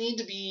Wolves need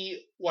to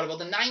be, about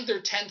the 9th or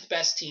 10th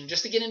best team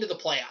just to get into the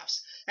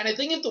playoffs. And I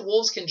think if the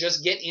Wolves can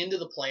just get into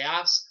the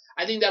playoffs,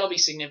 I think that'll be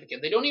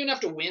significant. They don't even have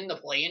to win the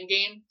play-in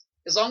game.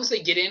 As long as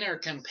they get in and are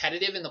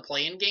competitive in the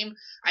play-in game,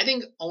 I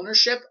think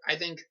ownership,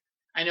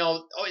 I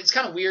know it's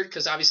kind of weird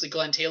because obviously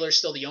Glenn Taylor's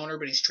still the owner,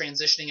 but he's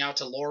transitioning out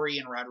to Laurie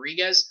and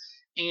Rodriguez,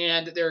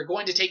 and they're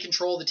going to take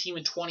control of the team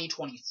in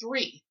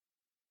 2023.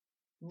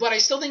 But I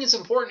still think it's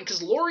important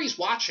because Laurie's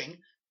watching.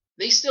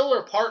 They still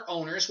are part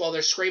owners while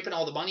they're scraping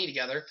all the money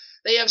together.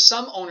 They have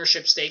some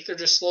ownership stake. They're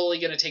just slowly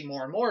going to take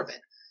more and more of it.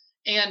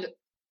 And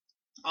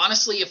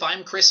honestly, if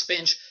I'm Chris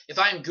Finch, if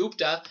I'm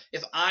Gupta,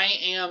 if I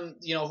am,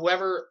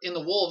 whoever in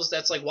the Wolves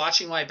that's like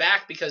watching my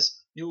back because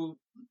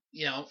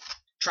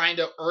trying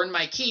to earn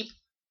my keep,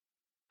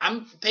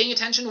 I'm paying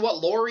attention to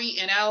what Laurie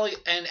and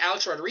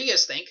Alex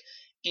Rodriguez think,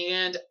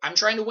 and I'm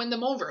trying to win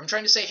them over. I'm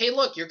trying to say, hey,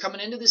 look, you're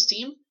coming into this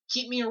team.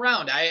 Keep me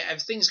around. I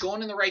have things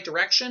going in the right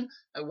direction.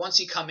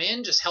 Once you come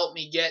in, just help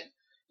me get,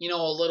 a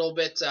little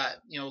bit, a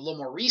little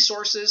more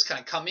resources, kind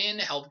of come in,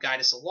 help guide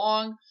us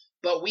along.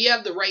 But we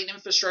have the right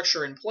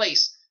infrastructure in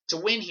place to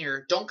win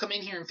here. Don't come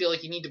in here and feel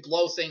like you need to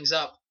blow things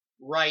up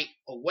right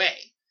away.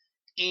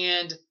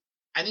 And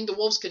I think the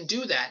Wolves can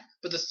do that.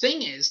 But the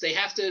thing is, they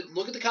have to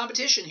look at the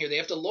competition here. They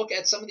have to look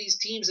at some of these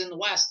teams in the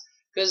West,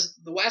 because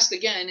the West,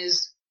 again,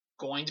 is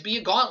going to be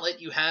a gauntlet.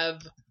 You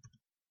have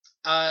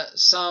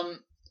some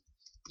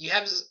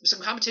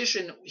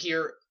competition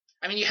here.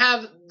 I mean, you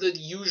have the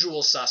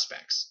usual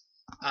suspects.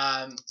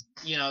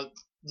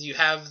 You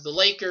have the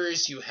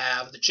Lakers, you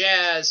have the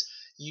Jazz,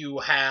 you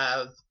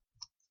have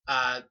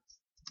the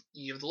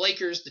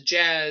Lakers, the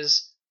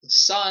Jazz, the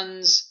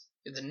Suns,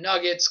 the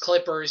Nuggets,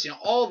 Clippers.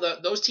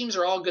 Those teams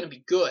are all going to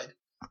be good.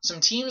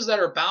 Some teams that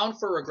are bound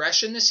for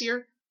regression this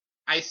year,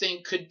 I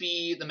think, could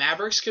be the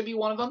Mavericks. Could be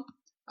one of them.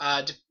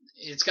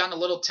 It's gotten a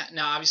little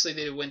now. Obviously,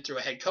 they went through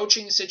a head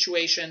coaching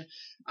situation.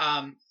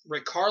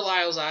 Rick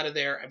Carlisle's out of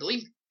there. I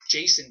believe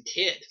Jason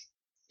Kidd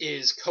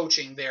is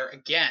coaching there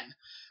again.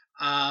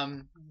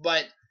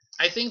 But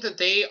I think that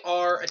they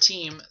are a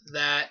team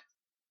that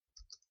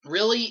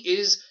really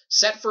is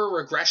set for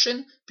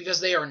regression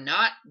because they are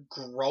not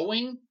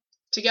growing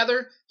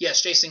together.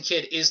 Yes, Jason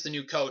Kidd is the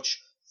new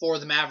coach for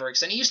the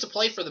Mavericks, and he used to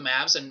play for the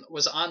Mavs and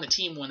was on the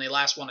team when they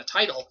last won a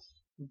title.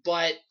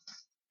 But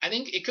I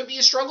think it could be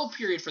a struggle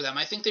period for them.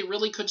 I think they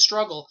really could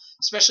struggle,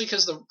 especially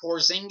because the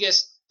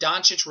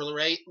Porzingis-Doncic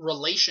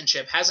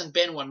relationship hasn't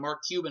been what Mark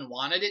Cuban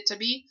wanted it to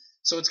be.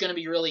 So it's going to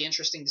be really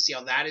interesting to see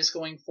how that is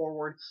going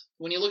forward.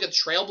 When you look at the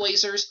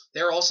Trailblazers,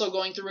 they're also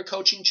going through a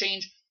coaching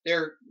change.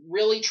 They're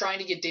really trying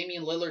to get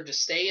Damian Lillard to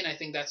stay, and I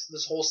think that's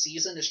this whole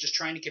season is just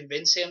trying to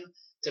convince him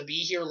to be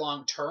here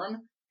long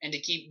term and to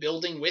keep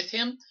building with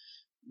him.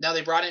 Now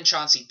they brought in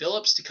Chauncey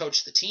Billups to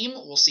coach the team.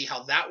 We'll see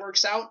how that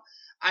works out.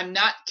 I'm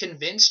not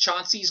convinced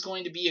Chauncey's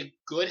going to be a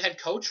good head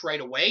coach right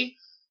away.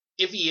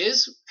 If he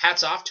is,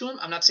 hats off to him.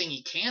 I'm not saying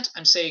he can't.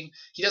 I'm saying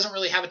he doesn't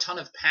really have a ton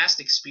of past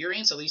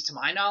experience, at least to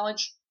my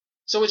knowledge.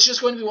 So it's just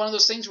going to be one of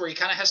those things where he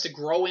kind of has to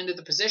grow into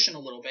the position a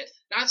little bit.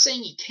 Not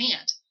saying he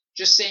can't,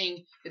 just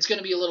saying it's going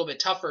to be a little bit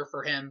tougher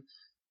for him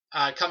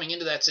coming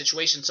into that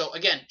situation. So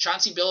again,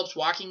 Chauncey Billups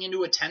walking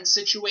into a tense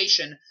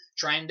situation,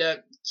 trying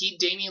to keep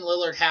Damian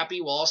Lillard happy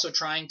while also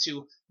trying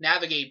to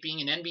navigate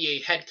being an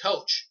NBA head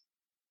coach.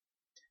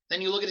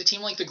 Then you look at a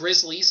team like the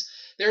Grizzlies.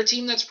 They're a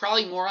team that's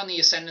probably more on the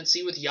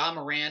ascendancy with Ja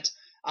Morant,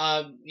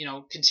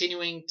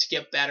 continuing to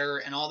get better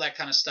and all that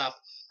kind of stuff.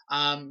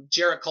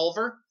 Jarrett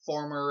Culver,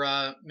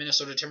 former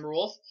Minnesota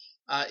Timberwolf,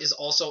 is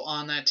also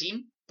on that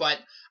team. But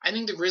I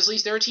think the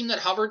Grizzlies, they're a team that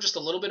hover just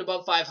a little bit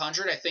above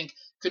 500. I think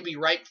could be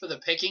ripe for the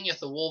picking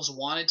if the Wolves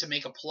wanted to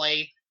make a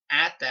play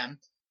at them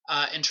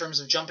in terms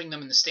of jumping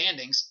them in the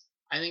standings.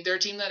 I think they're a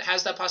team that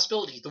has that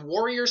possibility. The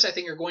Warriors, I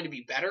think, are going to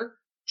be better.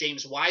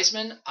 James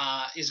Wiseman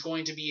is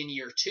going to be in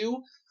year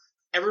 2.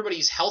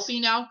 Everybody's healthy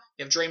now.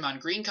 You have Draymond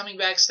Green coming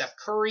back, Steph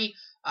Curry,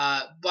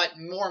 but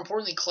more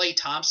importantly, Klay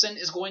Thompson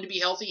is going to be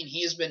healthy, and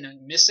he has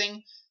been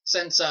missing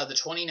since the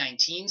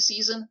 2019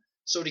 season.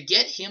 So to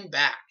get him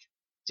back,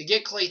 to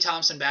get Klay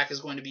Thompson back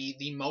is going to be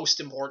the most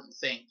important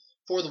thing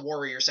for the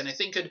Warriors, and I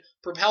think could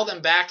propel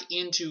them back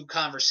into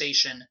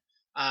conversation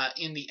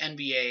in the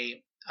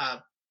NBA,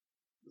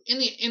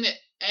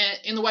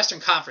 in the Western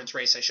Conference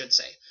race, I should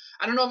say.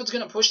 I don't know if it's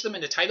going to push them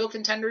into title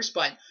contenders,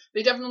 but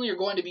they definitely are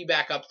going to be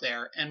back up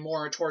there and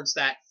more towards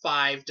that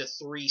 5 to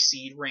 3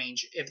 seed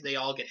range if they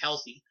all get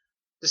healthy.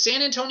 The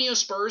San Antonio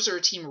Spurs are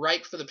a team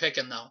ripe for the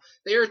picking, though.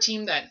 They are a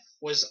team that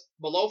was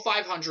below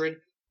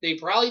 500. They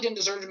probably didn't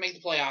deserve to make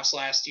the playoffs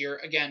last year.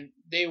 Again,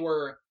 they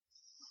were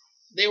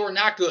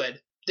not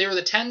good. They were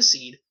the 10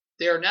 seed.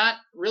 They are not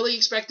really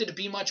expected to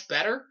be much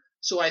better.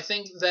 So I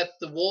think that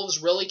the Wolves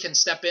really can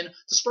step in.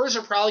 The Spurs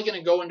are probably going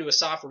to go into a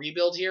soft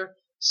rebuild here.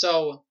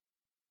 So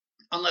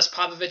unless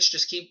Popovich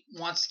just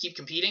wants to keep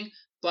competing.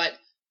 But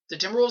the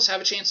Timberwolves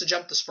have a chance to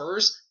jump the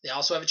Spurs. They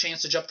also have a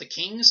chance to jump the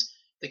Kings.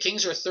 The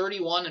Kings are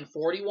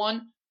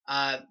 31-41.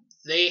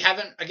 They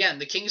haven't, again,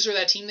 the Kings are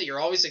that team that you're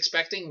always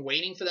expecting,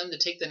 waiting for them to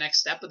take the next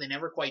step, but they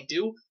never quite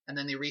do. And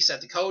then they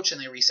reset the coach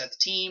and they reset the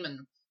team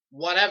and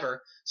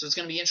whatever. So it's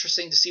going to be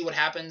interesting to see what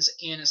happens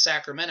in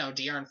Sacramento.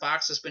 De'Aaron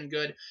Fox has been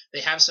good.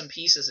 They have some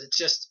pieces. It's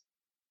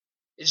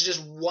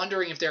just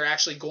wondering if they're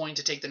actually going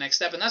to take the next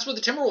step. And that's what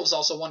the Timberwolves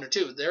also wonder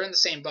too. They're in the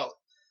same boat.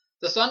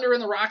 The Thunder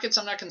and the Rockets,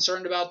 I'm not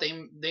concerned about.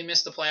 They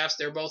missed the playoffs.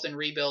 They're both in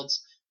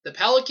rebuilds. The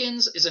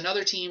Pelicans is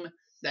another team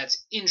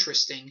that's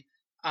interesting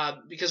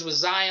because with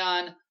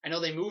Zion, I know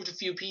they moved a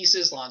few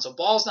pieces. Lonzo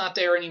Ball's not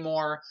there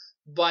anymore,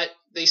 but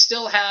they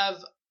still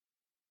have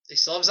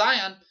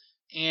Zion,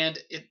 and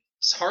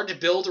it's hard to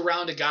build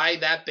around a guy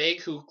that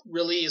big who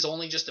really is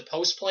only just a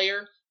post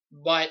player,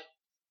 but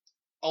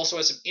also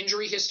has some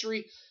injury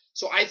history.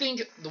 So I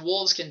think the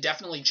Wolves can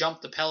definitely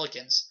jump the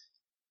Pelicans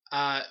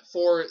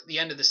for the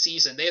end of the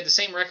season. They had the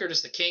same record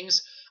as the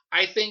Kings.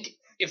 I think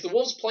if the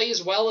Wolves play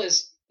as well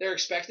as they're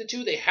expected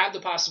to, they have the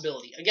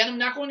possibility. Again, I'm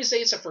not going to say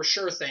it's a for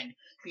sure thing,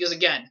 because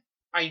again,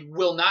 I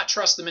will not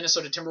trust the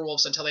Minnesota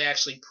Timberwolves until they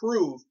actually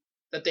prove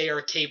that they are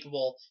a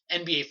capable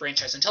NBA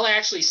franchise, until I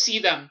actually see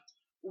them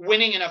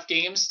winning enough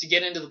games to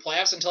get into the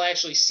playoffs, until I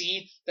actually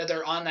see that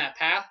they're on that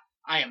path.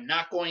 I am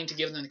not going to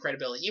give them the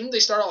credibility. Even if they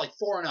start out like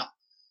 4-0,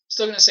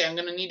 still going to say I'm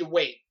going to need to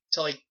wait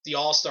till like the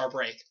All-Star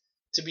break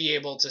to be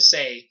able to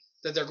say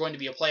that they're going to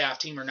be a playoff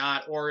team or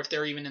not, or if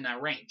they're even in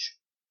that range.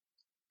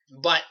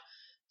 But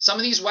some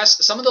of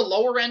the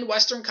lower end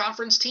Western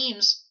Conference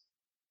teams,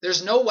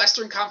 there's no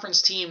Western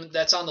Conference team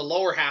that's on the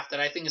lower half that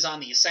I think is on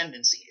the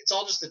ascendancy. It's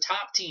all just the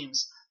top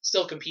teams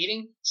still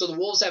competing, so the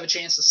Wolves have a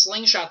chance to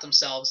slingshot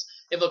themselves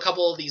if a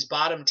couple of these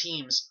bottom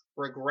teams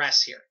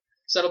regress here.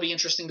 So that'll be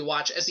interesting to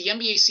watch. As the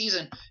NBA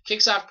season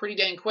kicks off pretty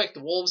dang quick,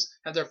 the Wolves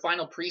have their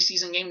final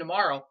preseason game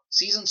tomorrow.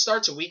 Season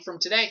starts a week from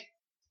today,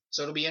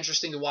 so it'll be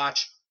interesting to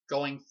watch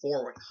going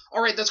forward.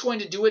 All right, that's going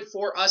to do it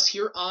for us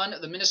here on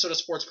the Minnesota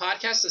Sports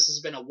Podcast. This has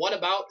been a What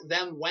About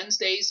Them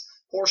Wednesdays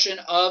portion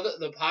of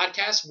the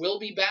podcast. We'll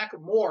be back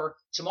more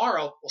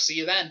tomorrow. We'll see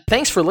you then.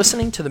 Thanks for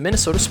listening to the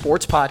Minnesota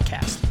Sports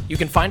Podcast. You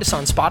can find us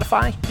on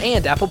Spotify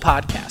and Apple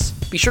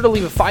Podcasts. Be sure to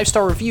leave a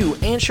 5-star review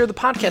and share the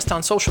podcast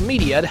on social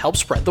media to help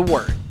spread the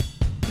word.